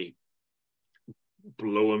boys to be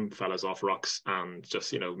blowing fellas off rocks and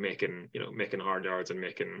just making hard yards and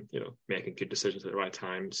making good decisions at the right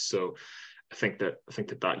times. So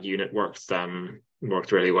that unit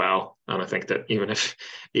worked really well, and I think that even if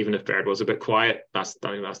Baird was a bit quiet, that's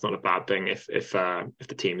not a bad thing if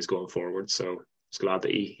the team is going forward. So it's glad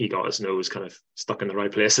that he got his nose kind of stuck in the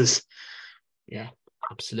right places. Yeah,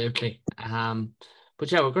 absolutely.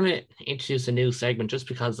 But yeah, we're going to introduce a new segment just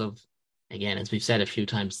because of, again, as we've said a few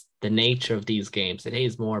times, the nature of these games. It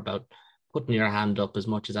is more about putting your hand up as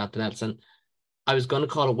much as anything else. And I was going to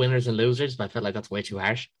call it winners and losers, but I felt like that's way too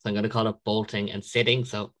harsh. So I'm going to call it bolting and sitting.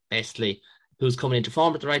 So basically, who's coming into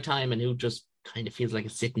form at the right time and who just kind of feels like a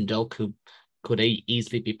sitting duck who could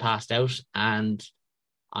easily be passed out. And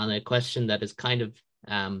on a question that is kind of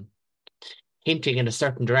hinting in a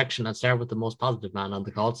certain direction, I'll start with the most positive man on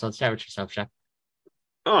the call. So I'll start with yourself, Jack.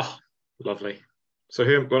 Oh, lovely. So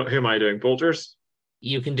who am I doing? Bolters?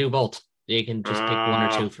 You can do both. You can just pick one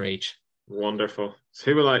or two for each. Wonderful.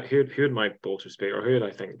 So who would my bolters be, or who would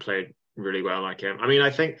I think played really well like him? I mean,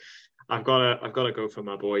 I think I've got to go for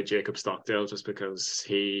my boy Jacob Stockdale, just because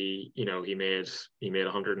he made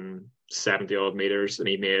 170 odd meters and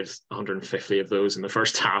he made 150 of those in the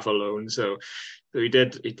first half alone. So he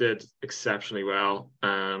did exceptionally well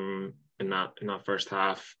in that first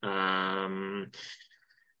half.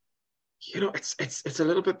 It's a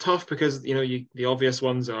little bit tough because the obvious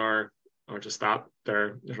ones are just that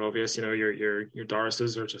they're obvious. Your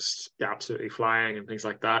Dorises are just absolutely flying and things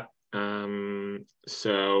like that.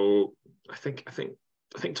 So I think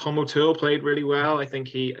Tom O'Toole played really well. I think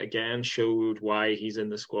he again showed why he's in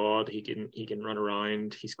the squad. He can run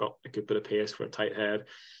around. He's got a good bit of pace for a tight head.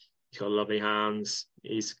 He's got lovely hands.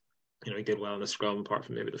 He did well in the scrum, apart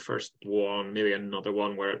from maybe the first one, maybe another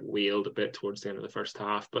one where it wheeled a bit towards the end of the first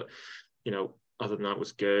half. But other than that,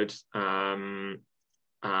 was good.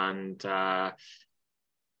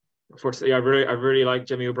 Unfortunately, I really like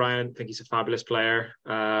Jimmy O'Brien. I think he's a fabulous player.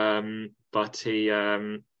 But he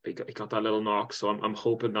got that little knock, so I'm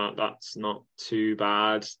hoping that that's not too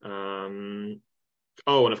bad. And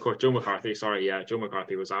of course, Joe McCarthy. Sorry, yeah, Joe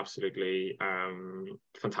McCarthy was absolutely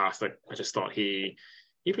fantastic. I just thought he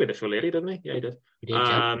played the full 80, didn't he? Yeah, he did. He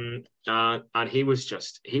did, yeah. And he was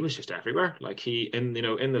just everywhere. Like in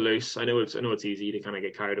the loose. I know it's easy to kind of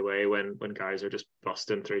get carried away when guys are just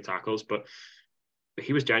busting through tackles, but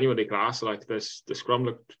he was genuinely class. Like the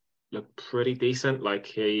scrum looked pretty decent. Like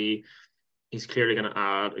he's clearly going to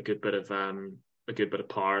add a good bit of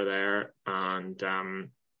power there. And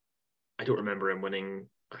I don't remember him winning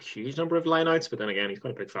a huge number of lineouts, but then again, he's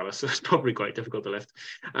quite a big fella, so it's probably quite difficult to lift.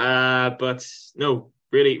 But no,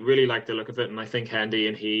 really like the look of it, and I think Hendy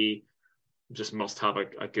and he just must have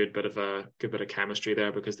a good bit of chemistry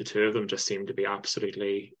there, because the two of them just seem to be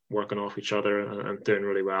absolutely working off each other and doing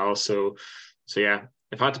really well. So yeah,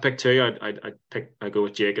 if I had to pick two, I'd go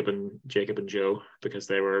with Jacob and Joe, because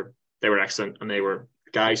they were excellent, and they were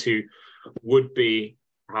guys who would be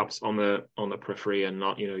perhaps on the periphery and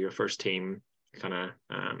not your first team kind of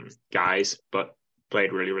guys, but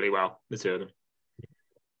played really, really well, the two of them.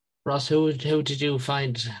 Ross, who did you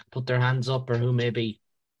find put their hands up, or who maybe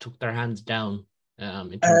took their hands down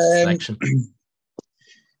in terms of selection?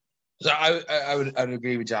 So I would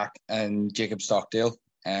agree with Jack and Jacob Stockdale.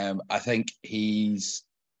 I think he's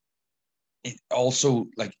also,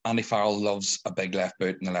 like, Andy Farrell loves a big left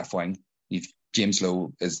boot in the left wing. James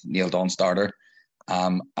Lowe is nailed on starter.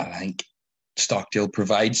 I think Stockdale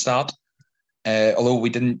provides that. Although I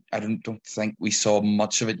don't think we saw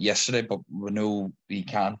much of it yesterday, but we know he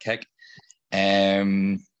can kick.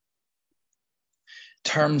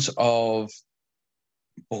 Terms of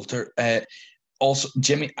Bolter, also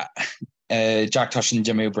Jimmy, Jack touched on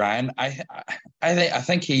Jimmy O'Brien. I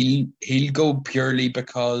think he'll go purely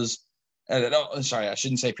because. Sorry, I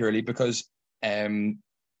shouldn't say purely because. He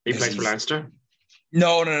plays for Leinster.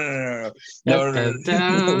 No.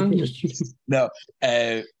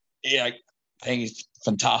 Yeah, I think he's a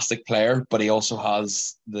fantastic player, but he also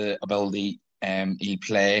has the ability. He'll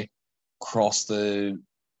play across the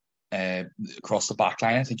back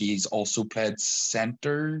line. I think he's also played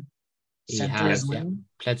centre. He has, yeah.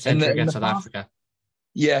 Played centre against South Africa.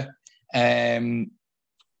 Yeah. So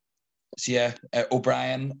yeah,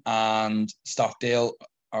 O'Brien and Stockdale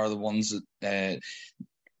are the ones that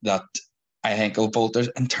I think will bolters.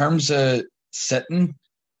 In terms of sitting,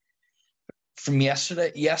 from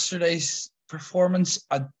yesterday's performance,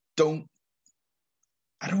 I don't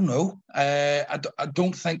know. I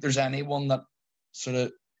don't think there's anyone that sort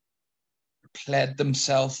of played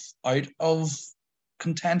themselves out of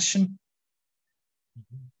contention.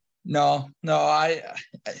 No. But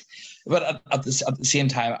at the same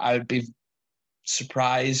time, I would be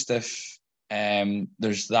surprised if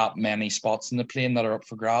There's that many spots in the plane that are up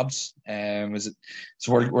for grabs. Is it?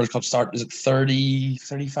 So World Cup start? Is it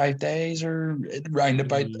 35 days or round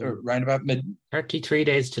about mid? 33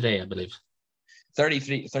 days today, I believe.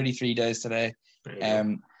 33 days today.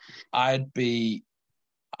 I'd be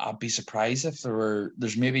surprised if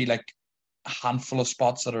there's maybe like a handful of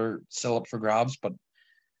spots that are still up for grabs, but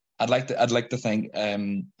I'd like to think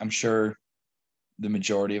I'm sure the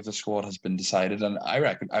majority of the squad has been decided, and I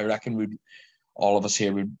reckon all of us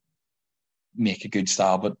here would make a good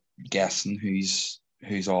stab at guessing who's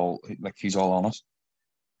all on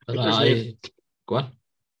it. Go on.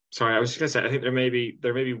 Sorry, I was just gonna say I think there may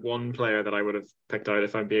be one player that I would have picked out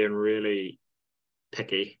if I'm being really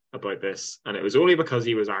picky about this, and it was only because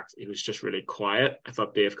he was just really quiet. I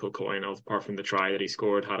thought Dave Kilcoyne, apart from the try that he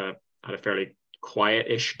scored, had a fairly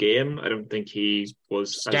quiet-ish game. I don't think he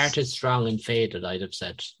was started strong and faded. I'd have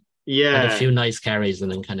said, had a few nice carries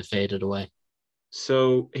and then kind of faded away.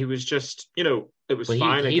 So he was just, it was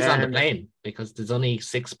fine. He's on the plane because there's only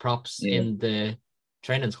 6 props in the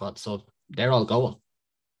training squad, so they're all going,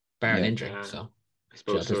 bar an injury. So I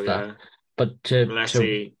suppose so. Yeah, but to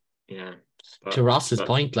Ross's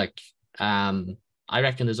point, I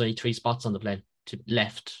reckon there's only 3 spots on the plane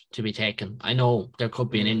left to be taken. I know there could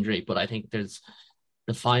be an injury, but I think there's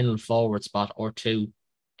the final forward spot or 2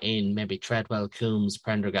 in maybe Treadwell, Coombs,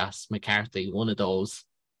 Prendergast, McCarthy, one of those,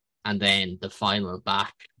 and then the final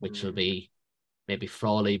back, which will be maybe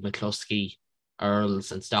Frawley, McCluskey,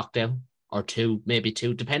 Earls, and Stockdale, or 2, maybe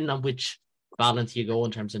 2, depending on which balance you go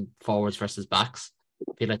in terms of forwards versus backs.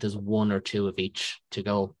 I feel like there's 1 or 2 of each to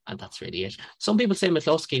go, and that's really it. Some people say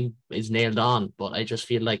McCluskey is nailed on, but I just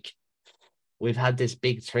feel like we've had this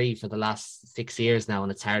big 3 for the last 6 years now,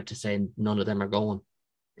 and it's hard to say none of them are going.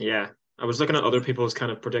 Yeah, I was looking at other people's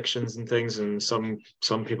kind of predictions and things, and some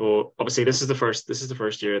people, obviously this is the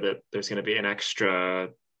first year that there's going to be an extra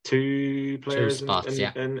 2 players 2 spots,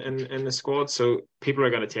 in the squad, so people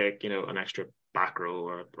are going to take an extra back row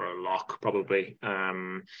or a lock probably.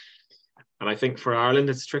 And I think for Ireland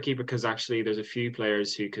it's tricky because actually there's a few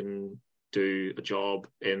players who can do a job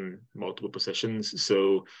in multiple positions.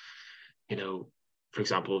 So, for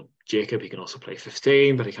example, Jacob, he can also play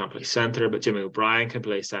 15, but he can't play centre. But Jimmy O'Brien can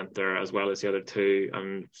play centre as well as the other 2.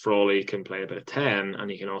 And Frawley can play a bit of 10, and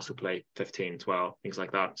he can also play 15, 12, things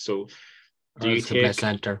like that. So do you take... play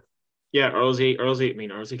centre? Yeah, Earlsy. I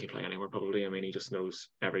mean, Earlsy can play anywhere probably. I mean, he just knows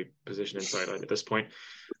every position inside out at this point.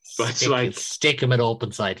 But stick him at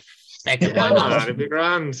open side. Why not? It'd be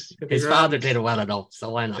grand. His father did it well enough, so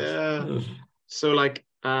why not? Yeah. So I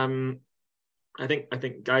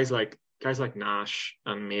think guys like Nash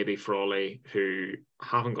and maybe Frawley, who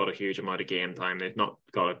haven't got a huge amount of game time, they've not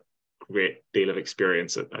got a great deal of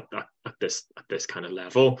experience at this kind of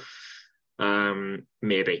level.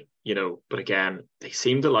 Maybe, but again, they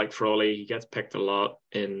seem to like Frawley. He gets picked a lot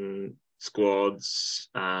in squads.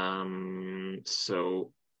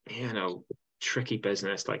 So, tricky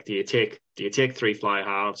business. Like, do you take 3 fly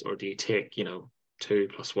halves, or do you take 2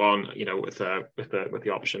 + 1? With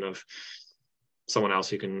the option of someone else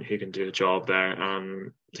who can do the job there,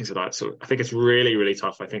 things like that. So I think it's really, really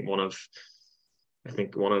tough. I think one of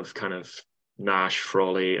kind of Nash,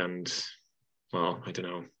 Frawley, and I don't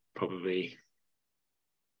know, probably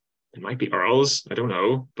it might be Earls. I don't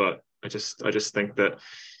know, but I just think that,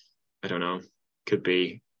 I don't know, could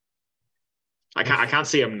be. I can't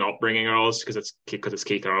see him not bringing Earls because it's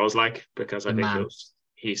Keith Earls, because I think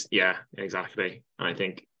he's exactly. And I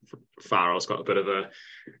think Farrell's got a bit of a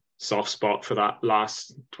soft spot for that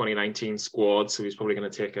last 2019 squad, so he's probably going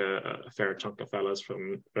to take a fair chunk of fellas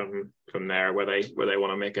from there where they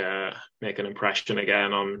want to make an impression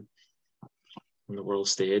again on the world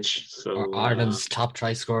stage. So Ireland's top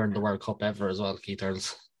try scorer in the World Cup ever as well, Keith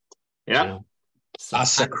Earls. Yeah, so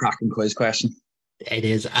that's a cracking quiz question. It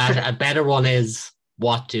is. A better one is,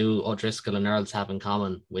 what do O'Driscoll and Earls have in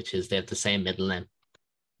common? Which is they have the same middle name.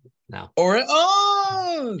 Now.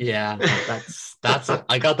 Yeah, that's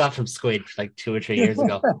I got that from Squid 2 or 3 years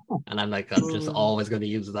ago, and I'm just always going to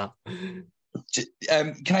use that.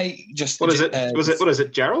 Can I just? What is it? What is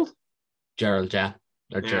it? Gerald? Gerald, yeah,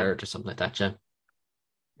 or Gerard or something like that, yeah.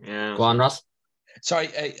 Yeah. Go on, Ross. Sorry,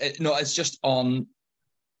 no, it's just on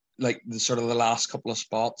the sort of the last couple of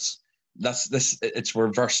spots. It's where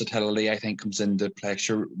versatility, I think, comes into play.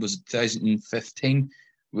 Sure, was it 2015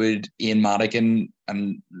 with Ian Madigan,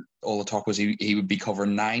 and all the talk was he would be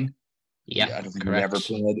covering 9. Yeah, I don't think correct. he ever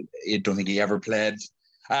played. I don't think he ever played.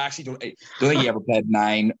 I actually don't think he ever played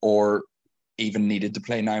 9 or even needed to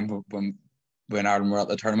play 9 when Ireland were at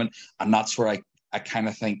the tournament. And that's where I kind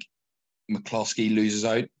of think McCluskey loses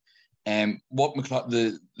out. What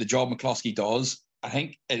the job McCloskey does, I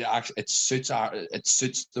think it suits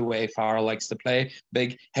the way Farrell likes to play.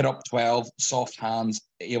 Big hit up 12, soft hands,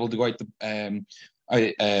 able to go out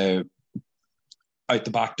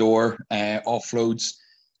the back door, offloads.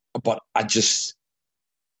 But I just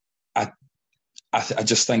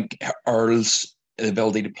think Earl's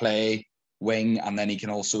ability to play wing, and then he can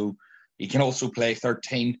also play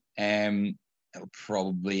 13. It'll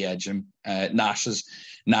probably edge him. Nash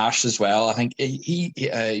as well. I think he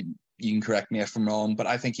you can correct me if I'm wrong, but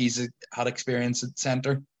I think he's had experience at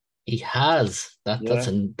centre. He has.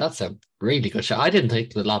 That's a really good shot. I didn't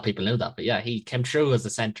think that a lot of people knew that, but yeah, he came through as a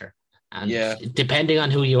centre. And depending on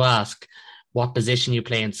who you ask, what position you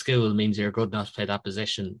play in school means you're good enough to play that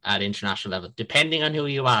position at international level. Depending on who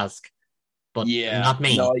you ask, but not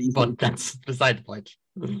me. No, but that's beside the point.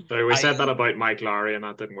 So we said that about Mike Lowry, and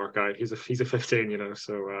that didn't work out. He's a 15,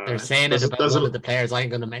 So they're saying it about one of the players I'm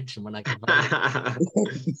going to mention when I come back.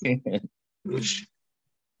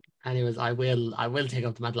 Anyways, I will take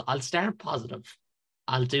up the mantle. I'll start positive.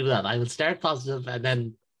 I'll do that. I will start positive, and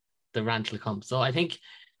then the rant will come. So I think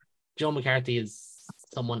Joe McCarthy is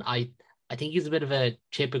someone I think he's a bit of a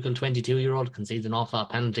typical 22-year-old, concedes an awful lot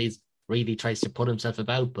of penalties, really tries to put himself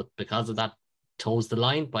about, but because of that, toes the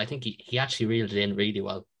line. But I think he actually reeled it in really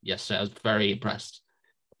well yesterday. I was very impressed.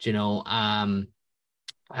 I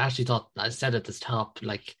actually thought, I said at the top,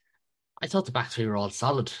 I thought the back three were all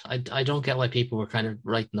solid. I don't get why people were kind of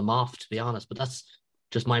writing them off, to be honest, but that's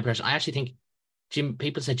just my impression. I actually think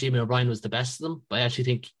people said Jimmy O'Brien was the best of them, but I actually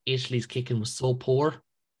think Italy's kicking was so poor.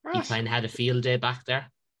 He kind of had a field day back there.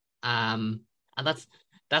 And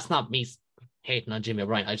that's not me hating on Jimmy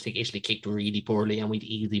O'Brien. I just think Italy kicked really poorly, and we'd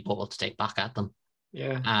easy ball to take back at them.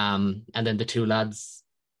 Yeah. And then the two lads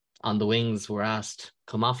on the wings were asked,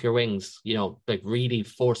 come off your wings, really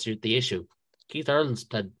force the issue. Keith Earls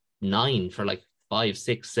played 9 for 5,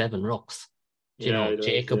 6, 7 rucks.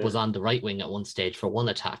 Jacob was on the right wing at one stage for one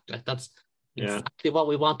attack. That's exactly what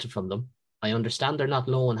we wanted from them. I understand they're not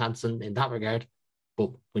Lowe and Hansen in that regard,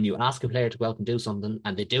 but when you ask a player to go out and do something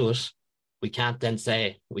and they do it, we can't then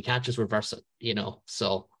say, we can't just reverse it,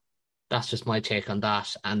 So that's just my take on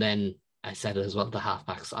that. And then I said it as well, the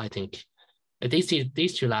halfbacks. I think these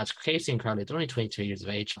two lads, Casey and Crowley, they're only 22 years of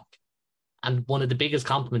age. And one of the biggest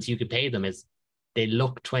compliments you could pay them is they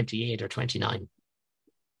look 28 or 29.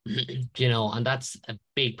 And that's a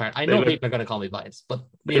big part. I know people are going to call me biased, but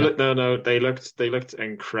they looked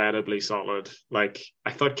incredibly solid. I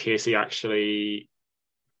thought Casey actually,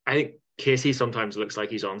 I think Casey sometimes looks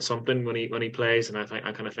like he's on something when he plays, and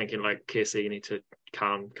I'm kind of thinking Casey, you need to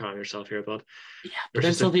calm yourself here, bud. Yeah, but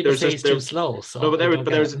then some people say he's too slow. So no, but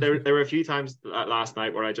there were a few times last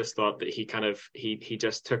night where I just thought that he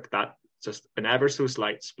just took that just an ever so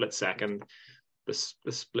slight split second, the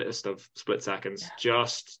splittest of split seconds,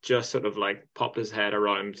 just sort of popped his head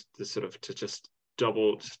around to just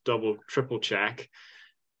double, triple check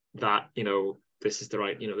that this is the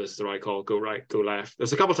right call, go right, go left.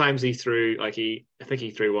 There's a couple of times he threw, I think he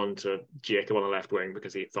threw one to Jacob on the left wing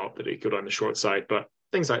because he thought that he could go down the short side, but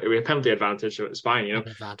things like we have penalty advantage, so it's fine,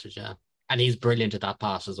 Advantage, yeah. And he's brilliant at that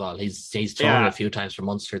pass as well. He's thrown a few times for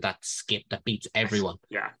Munster that skip that beats everyone.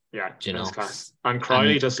 Yeah. Class. And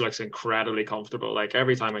Crowley just looks incredibly comfortable.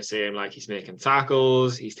 Every time I see him, he's making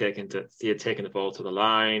tackles, he had taken the ball to the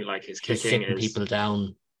line, his kicking is people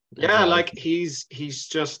down. Yeah, he's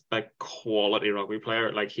just quality rugby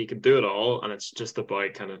player. He can do it all, and it's just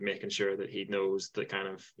about kind of making sure that he knows the kind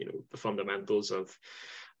of the fundamentals of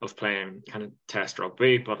playing kind of test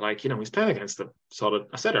rugby. But he's playing against the solid.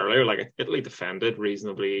 I said earlier, Italy defended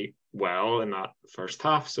reasonably well in that first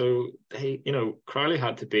half. So Crowley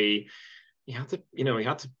had to be. He had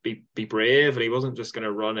to be brave, and he wasn't just going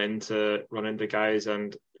to run into guys.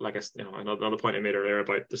 And another point I made earlier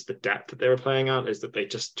about just the depth that they were playing at is that they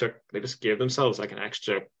just gave themselves an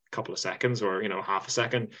extra couple of seconds or half a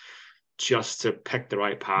second just to pick the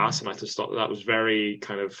right pass. And I just thought that was very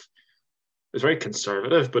it was very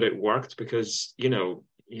conservative, but it worked because the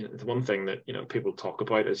one thing that people talk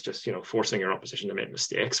about is just forcing your opposition to make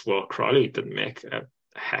mistakes. Well, Crowley didn't make a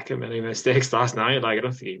heck of many mistakes last night. I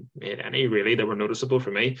don't think he made any really that were noticeable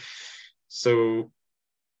for me. So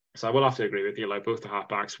I will have to agree with you. Both the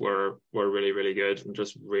halfbacks were really, really good and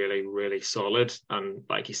just really, really solid. And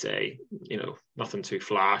like you say, nothing too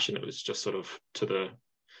flash, and it was just sort of to the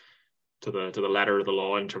letter of the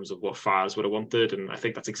law in terms of what Faz would have wanted. And I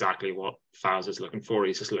think that's exactly what Faz is looking for.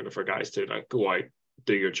 He's just looking for guys to go out,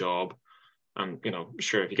 do your job, and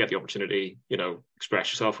sure, if you get the opportunity,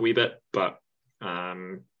 express yourself a wee bit, but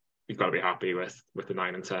you've got to be happy with the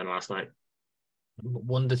 9 and 10 last night.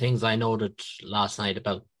 One of the things I noted last night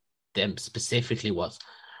about them specifically was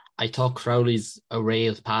I thought Crowley's array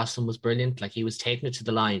of passing was brilliant. Like he was taking it to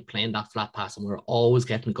the line, playing that flat pass, and we were always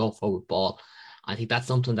getting go forward ball. I think that's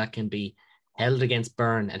something that can be held against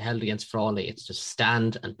Byrne and held against Frawley. It's just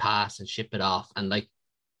stand and pass and ship it off. And like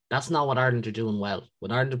that's not what Ireland are doing well.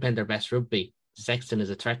 When Ireland are playing their best rugby, Sexton is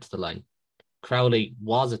a threat to the line. Crowley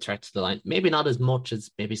was a threat to the line. Maybe not as much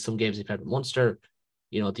as maybe some games he played with Munster.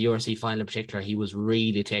 You know, the URC final in particular, he was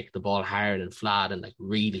really taking the ball hard and flat and like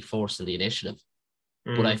really forcing the initiative.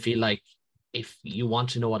 But I feel like if you want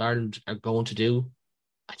to know what Ireland are going to do,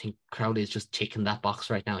 I think Crowley is just ticking that box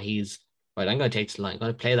right now. He's right. I'm going to take to the line. I'm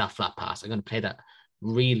going to play that flat pass. I'm going to play that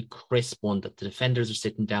real crisp one that the defenders are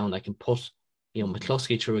sitting down. I can put, you know,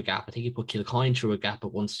 McCluskey through a gap. I think he put Kilcoyne through a gap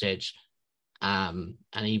at one stage. And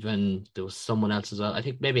even there was someone else as well. I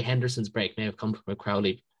think maybe Henderson's break may have come from a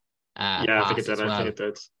Crowley. I think it did. Well. I think it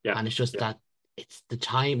did. Yeah. And it's just that it's the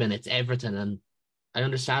time and it's everything. And I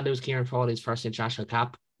understand it was Kieran Frawley's first international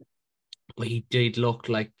cap, but he did look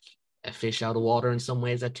like a fish out of water in some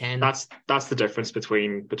ways at 10. That's the difference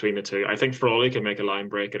between the two. I think Frawley can make a line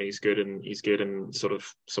break and he's good in sort of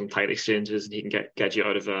some tight exchanges and he can get you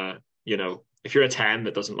out of a, you know, if you're a 10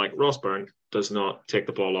 that doesn't like Ross Byrne does not take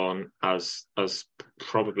the ball on as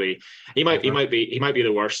probably he might be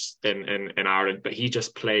the worst in Ireland, but he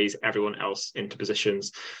just plays everyone else into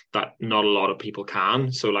positions that not a lot of people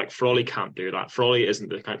can. So like Frawley can't do that. Frawley isn't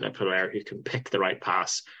the kind of player who can pick the right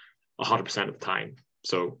pass 100% of the time.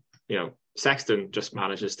 So, you know, Sexton just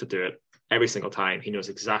manages to do it every single time. He knows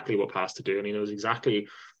exactly what pass to do, and he knows exactly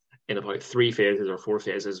in about 3 phases or 4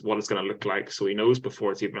 phases what it's going to look like. So he knows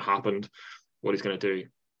before it's even happened what he's going to do.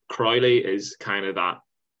 Crowley is kind of that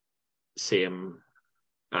same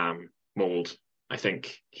mold. I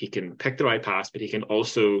think he can pick the right pass, but he can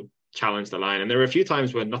also challenge the line. And there were a few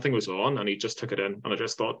times when nothing was on and he just took it in. And I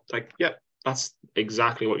just thought, like, yeah, that's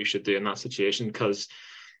exactly what you should do in that situation, because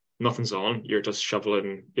nothing's on. You're just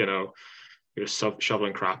shoveling, you know,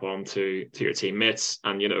 shoveling crap on to your teammates.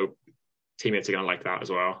 And, you know, teammates are going to like that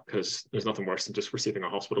as well, because there's nothing worse than just receiving a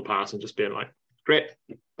hospital pass and just being like, great,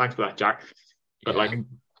 thanks for that, Jack. But yeah, like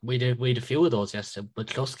we had a few of those yesterday. But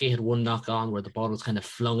Kluski had one knock on where the ball was kind of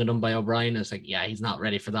flung at him by O'Brien. It's like, yeah, he's not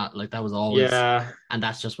ready for that. Like that was always, and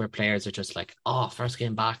that's just where players are just like, oh, first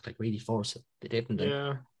game back, like really force it. They didn't.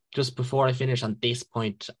 Yeah. Just before I finish on this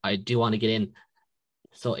point, I do want to get in.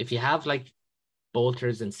 So if you have like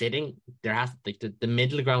bolters and sitting, there has like the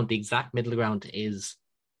middle ground, the exact middle ground is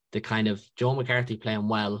the kind of Joe McCarthy playing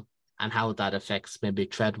well and how that affects maybe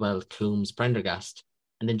Treadwell, Coombs, Prendergast.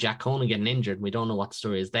 And then Jack Conan getting injured. We don't know what the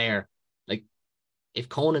story is there. Like, if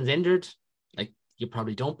Conan's injured, like, you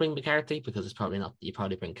probably don't bring McCarthy because it's probably not, you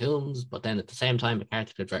probably bring Coombs. But then at the same time,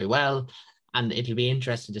 McCarthy did very well. And it'll be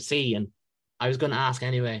interesting to see. And I was going to ask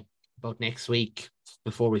anyway about next week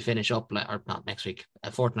before we finish up, or not next week,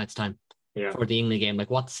 a fortnight's time for the England game.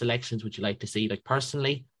 Like, what selections would you like to see? Like,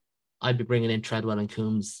 personally, I'd be bringing in Treadwell and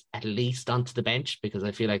Coombs at least onto the bench because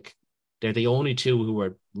I feel like they're the only two who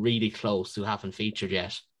are really close who haven't featured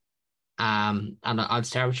yet. And I'll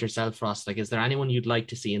start with yourself, Ross. Like, is there anyone you'd like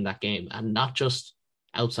to see in that game? And not just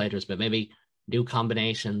outsiders, but maybe new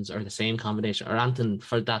combinations or the same combination or anything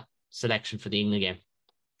for that selection for the England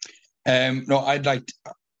game? No,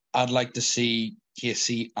 I'd like to see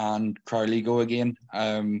Casey and Crowley go again.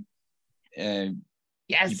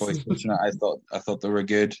 Yes. I thought they were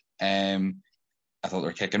good. I thought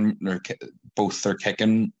both their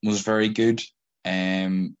kicking was very good.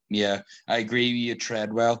 I agree with you,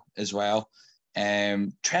 Treadwell as well.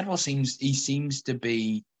 Treadwell seems to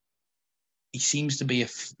be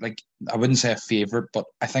like, I wouldn't say a favourite, but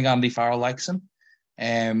I think Andy Farrell likes him.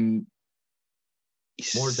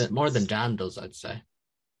 More than Dan does, I'd say.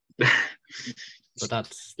 But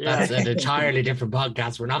that's an entirely different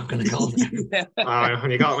podcast. We're not going to go there.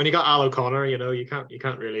 When you got Al O'Connor, you know, you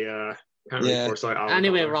can't really force out Al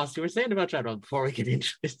anyway, O'Connor. Ross, you were saying about Treadwell before we get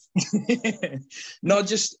into this. No,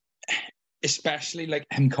 just especially like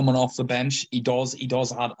him coming off the bench. He does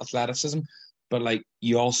have athleticism, but like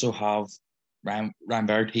you also have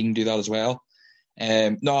Rambert. He can do that as well.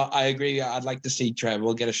 No, I agree. I'd like to see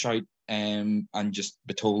Treadwell get a shout and just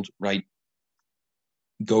be told, right,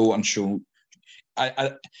 go and show.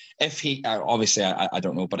 If he obviously I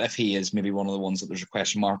don't know, but if he is maybe one of the ones that there's a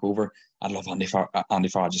question mark over, I'd love Andy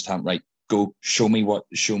Farr just have right, go show me why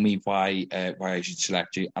I should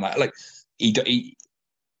select you. And I like he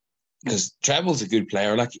because Treadwell's a good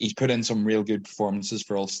player. Like, he's put in some real good performances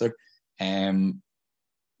for Ulster,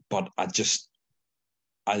 but I'm just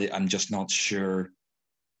not sure.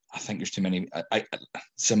 I think there's too many. I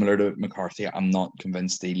similar to McCarthy, I'm not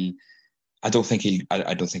convinced I don't think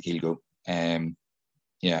he'll go.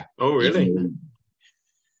 Yeah. Oh, really? Even,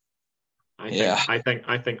 I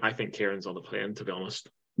think Kieran's on the plane, to be honest.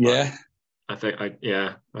 Yeah. I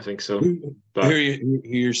think so. Who But are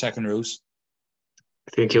your second rows?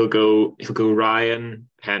 I think he'll go Ryan,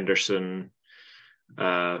 Henderson,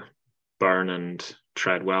 Byrne and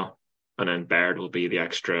Treadwell, and then Baird will be the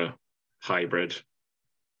extra hybrid.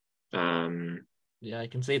 Yeah, I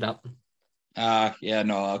can see that. Yeah,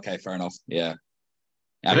 no, okay, fair enough. Yeah.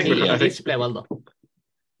 I think He needs to play well though.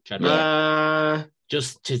 Treadwell.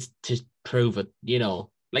 Just to prove it,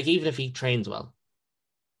 like even if he trains well.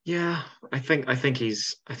 Yeah, I think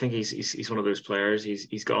he's one of those players.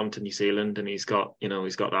 He's gone to New Zealand and he's got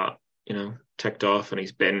that ticked off, and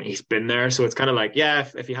he's been there. So it's kind of like, yeah,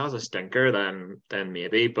 if he has a stinker, then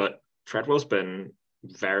maybe. But Treadwell's been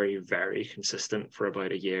very, very consistent for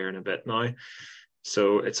about a year and a bit now.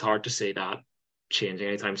 So it's hard to see that changing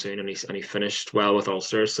anytime soon. And he finished well with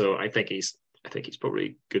Ulster, so I think he's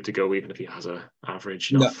probably good to go, even if he has a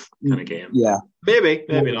average enough kind of game. Yeah, maybe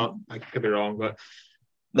not. I could be wrong, but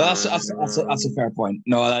no, that's a fair point.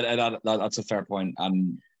 No, that's a fair point,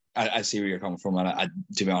 and I see where you're coming from. And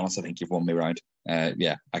to be honest, I think you've won me right.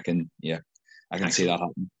 Yeah, I can see that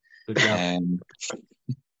happen. Good job.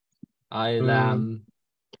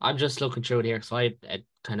 I'm just looking through it here, so I had a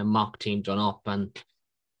kind of mock team done up, and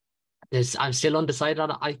I'm still undecided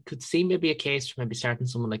on it. I could see maybe a case for maybe starting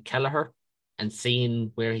someone like Kelleher and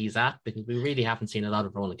seeing where he's at, because we really haven't seen a lot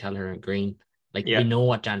of Ronan Kelleher in green. Like, we know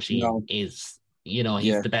what Jan Sheehan is.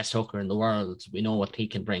 He's the best hooker in the world. We know what he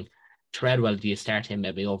can bring. Treadwell, do you start him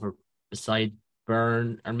maybe over beside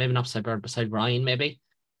Byrne, or maybe not beside Byrne, beside Ryan maybe,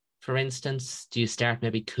 for instance? Do you start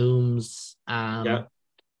maybe Coombs and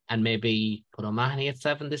maybe put O'Mahony at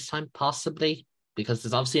 7 this time, possibly? Because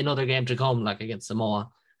there's obviously another game to come, like against Samoa.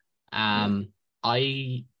 I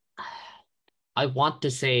want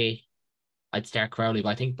to say I'd start Crowley, but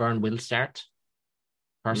I think Byrne will start.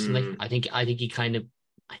 Personally, I think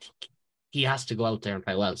he has to go out there and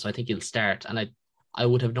play well, so I think he'll start. And I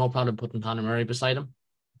would have no problem putting Conor Murray beside him,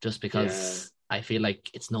 just because I feel like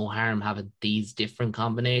it's no harm having these different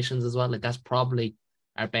combinations as well. Like, that's probably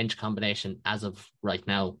our bench combination as of right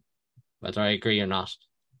now, whether I agree or not.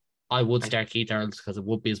 I would start Keith Earls because it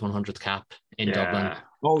would be his 100th cap in Dublin.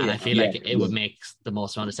 I feel like it would make the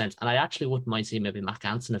most amount of sense. And I actually wouldn't mind seeing maybe Matt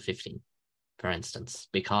Hansen at 15, for instance,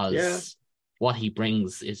 because what he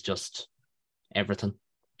brings is just everything.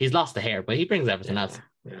 He's lost the hair, but he brings everything else.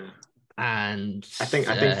 Yeah. And I think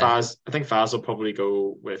Faz will probably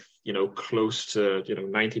go with close to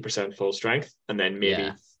 90% full strength, and then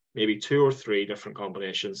maybe 2 or 3 different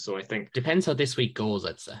combinations. So I think depends how this week goes,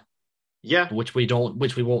 I'd say. Yeah. Which we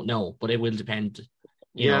won't know, but it will depend.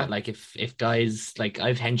 You know, like if guys like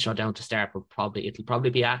I've Henshaw down to start, but it'll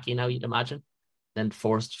probably be Aki now, you'd imagine. Then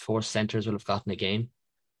four centers will have gotten a game.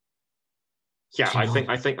 Yeah,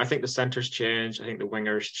 I think the centers change. I think the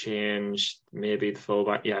wingers change. Maybe the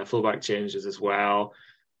fullback changes as well.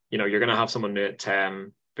 You're going to have someone new at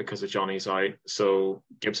 10 because of Johnny's out. So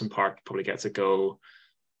Gibson Park probably gets a go.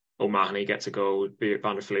 O'Mahony gets a go.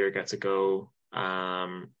 Van der Fleer gets a go.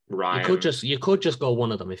 Ryan. You could just go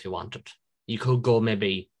one of them if you wanted. You could go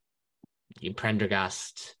maybe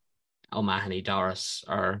Prendergast, O'Mahony, Doris,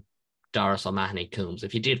 or Doris, O'Mahony, Coombs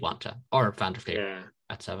if you did want to, or Van der Fleer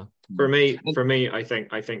at 7. For me, I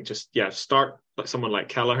think just start someone like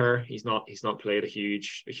Kelleher. He's not played a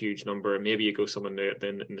huge number. Maybe you go someone new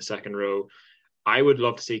in the second row. I would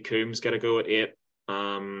love to see Coombs get a go at 8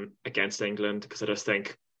 against England, because I just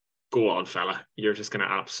think, go on, fella, you're just going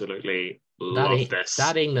to absolutely love this.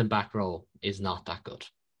 That England back row is not that good.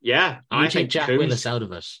 Yeah, I think Jack Willis out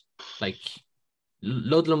of it. Like,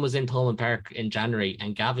 Ludlam was in Thomond Park in January,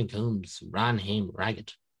 and Gavin Coombs ran him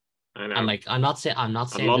ragged. I know. And like, I'm not saying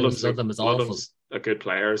Ludlam is awful. Ludlam's a good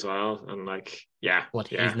player as well, and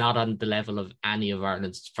he's not on the level of any of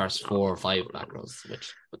Ireland's first 4 or 5 back rows, but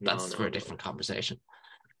that's for a different conversation.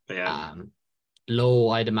 Yeah. Lowe,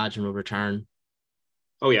 I'd imagine, will return.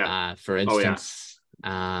 Oh yeah. For instance,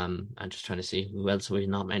 I'm just trying to see who else we've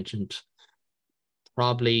not mentioned.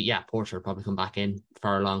 Probably, Porter will probably come back in.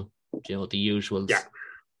 Furlong, the usuals. Yeah.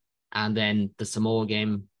 And then the Samoa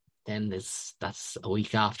game, then that's a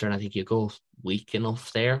week after, and I think you go weak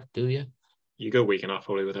enough there, do you? You go weak enough,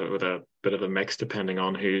 probably with a bit of a mix, depending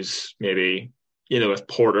on who's maybe, if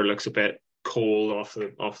Porter looks a bit cold off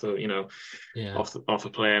the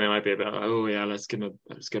play, and it might be a bit let's give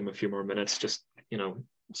him a few more minutes, just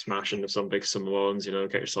smash into some big Samoans,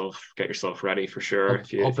 get yourself ready for sure.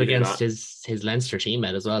 Up against his Leinster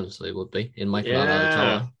teammate as well, so he would be in Michael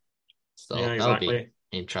Alatoa. So exactly.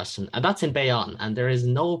 Interesting. And that's in Bayonne. And there is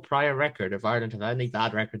no prior record of Ireland have any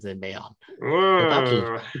bad records in Bayonne.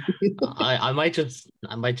 I might just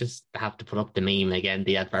have to put up the meme again,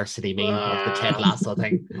 the adversity meme of the Ted Lasso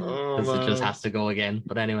thing. Because it just has to go again.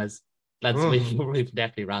 But anyways, we've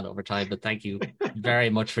definitely ran over time. But thank you very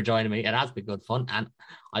much for joining me. It has been good fun. And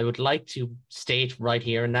I would like to state right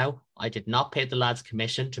here and now, I did not pay the lads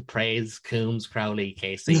commission to praise Coombs, Crowley,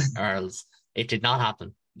 Casey, Earls. It did not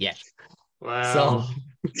happen yet. Well,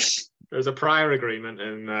 there's a prior agreement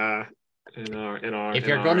in our. If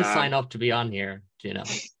you're going to sign up to be on here, you know.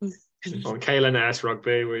 On Kaylin S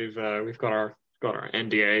Rugby, we've got our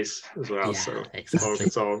NDAs as well. Yeah, so exactly.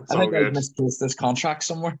 it's all I think I good. misplaced this contract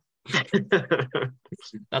somewhere.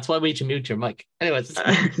 That's why we need to mute your mic. Anyways,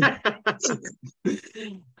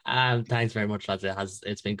 thanks very much, lads.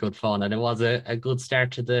 It's been good fun, and it was a good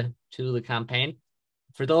start to the campaign.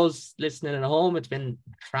 For those listening at home, it's been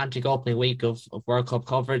a frantic opening week of World Cup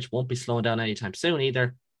coverage. Won't be slowing down anytime soon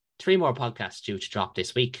either. 3 more podcasts due to drop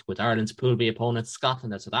this week, with Ireland's Pool B opponents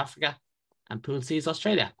Scotland and South Africa, and Pool C's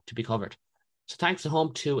Australia to be covered. So thanks at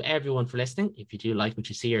home to everyone for listening. If you do like what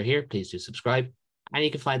you see or hear, please do subscribe, and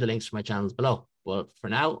you can find the links to my channels below. But for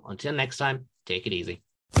now, until next time, take it easy.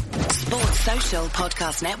 Sports Social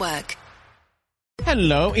Podcast Network.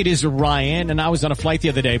 Hello, it is Ryan, and I was on a flight the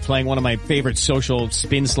other day playing one of my favorite social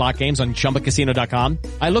spin slot games on ChumbaCasino.com.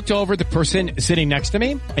 I looked over at the person sitting next to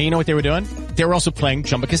me, and you know what they were doing? They were also playing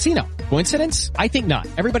Chumba Casino. Coincidence? I think not.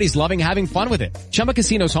 Everybody's loving having fun with it. Chumba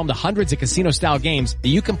Casino is home to hundreds of casino-style games that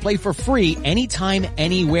you can play for free anytime,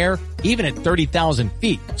 anywhere, even at 30,000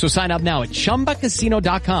 feet. So sign up now at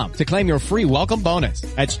ChumbaCasino.com to claim your free welcome bonus.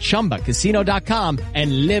 That's ChumbaCasino.com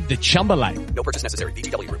and live the Chumba life. No purchase necessary.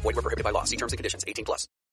 VGW. Void where prohibited by law. See terms and conditions. 18+.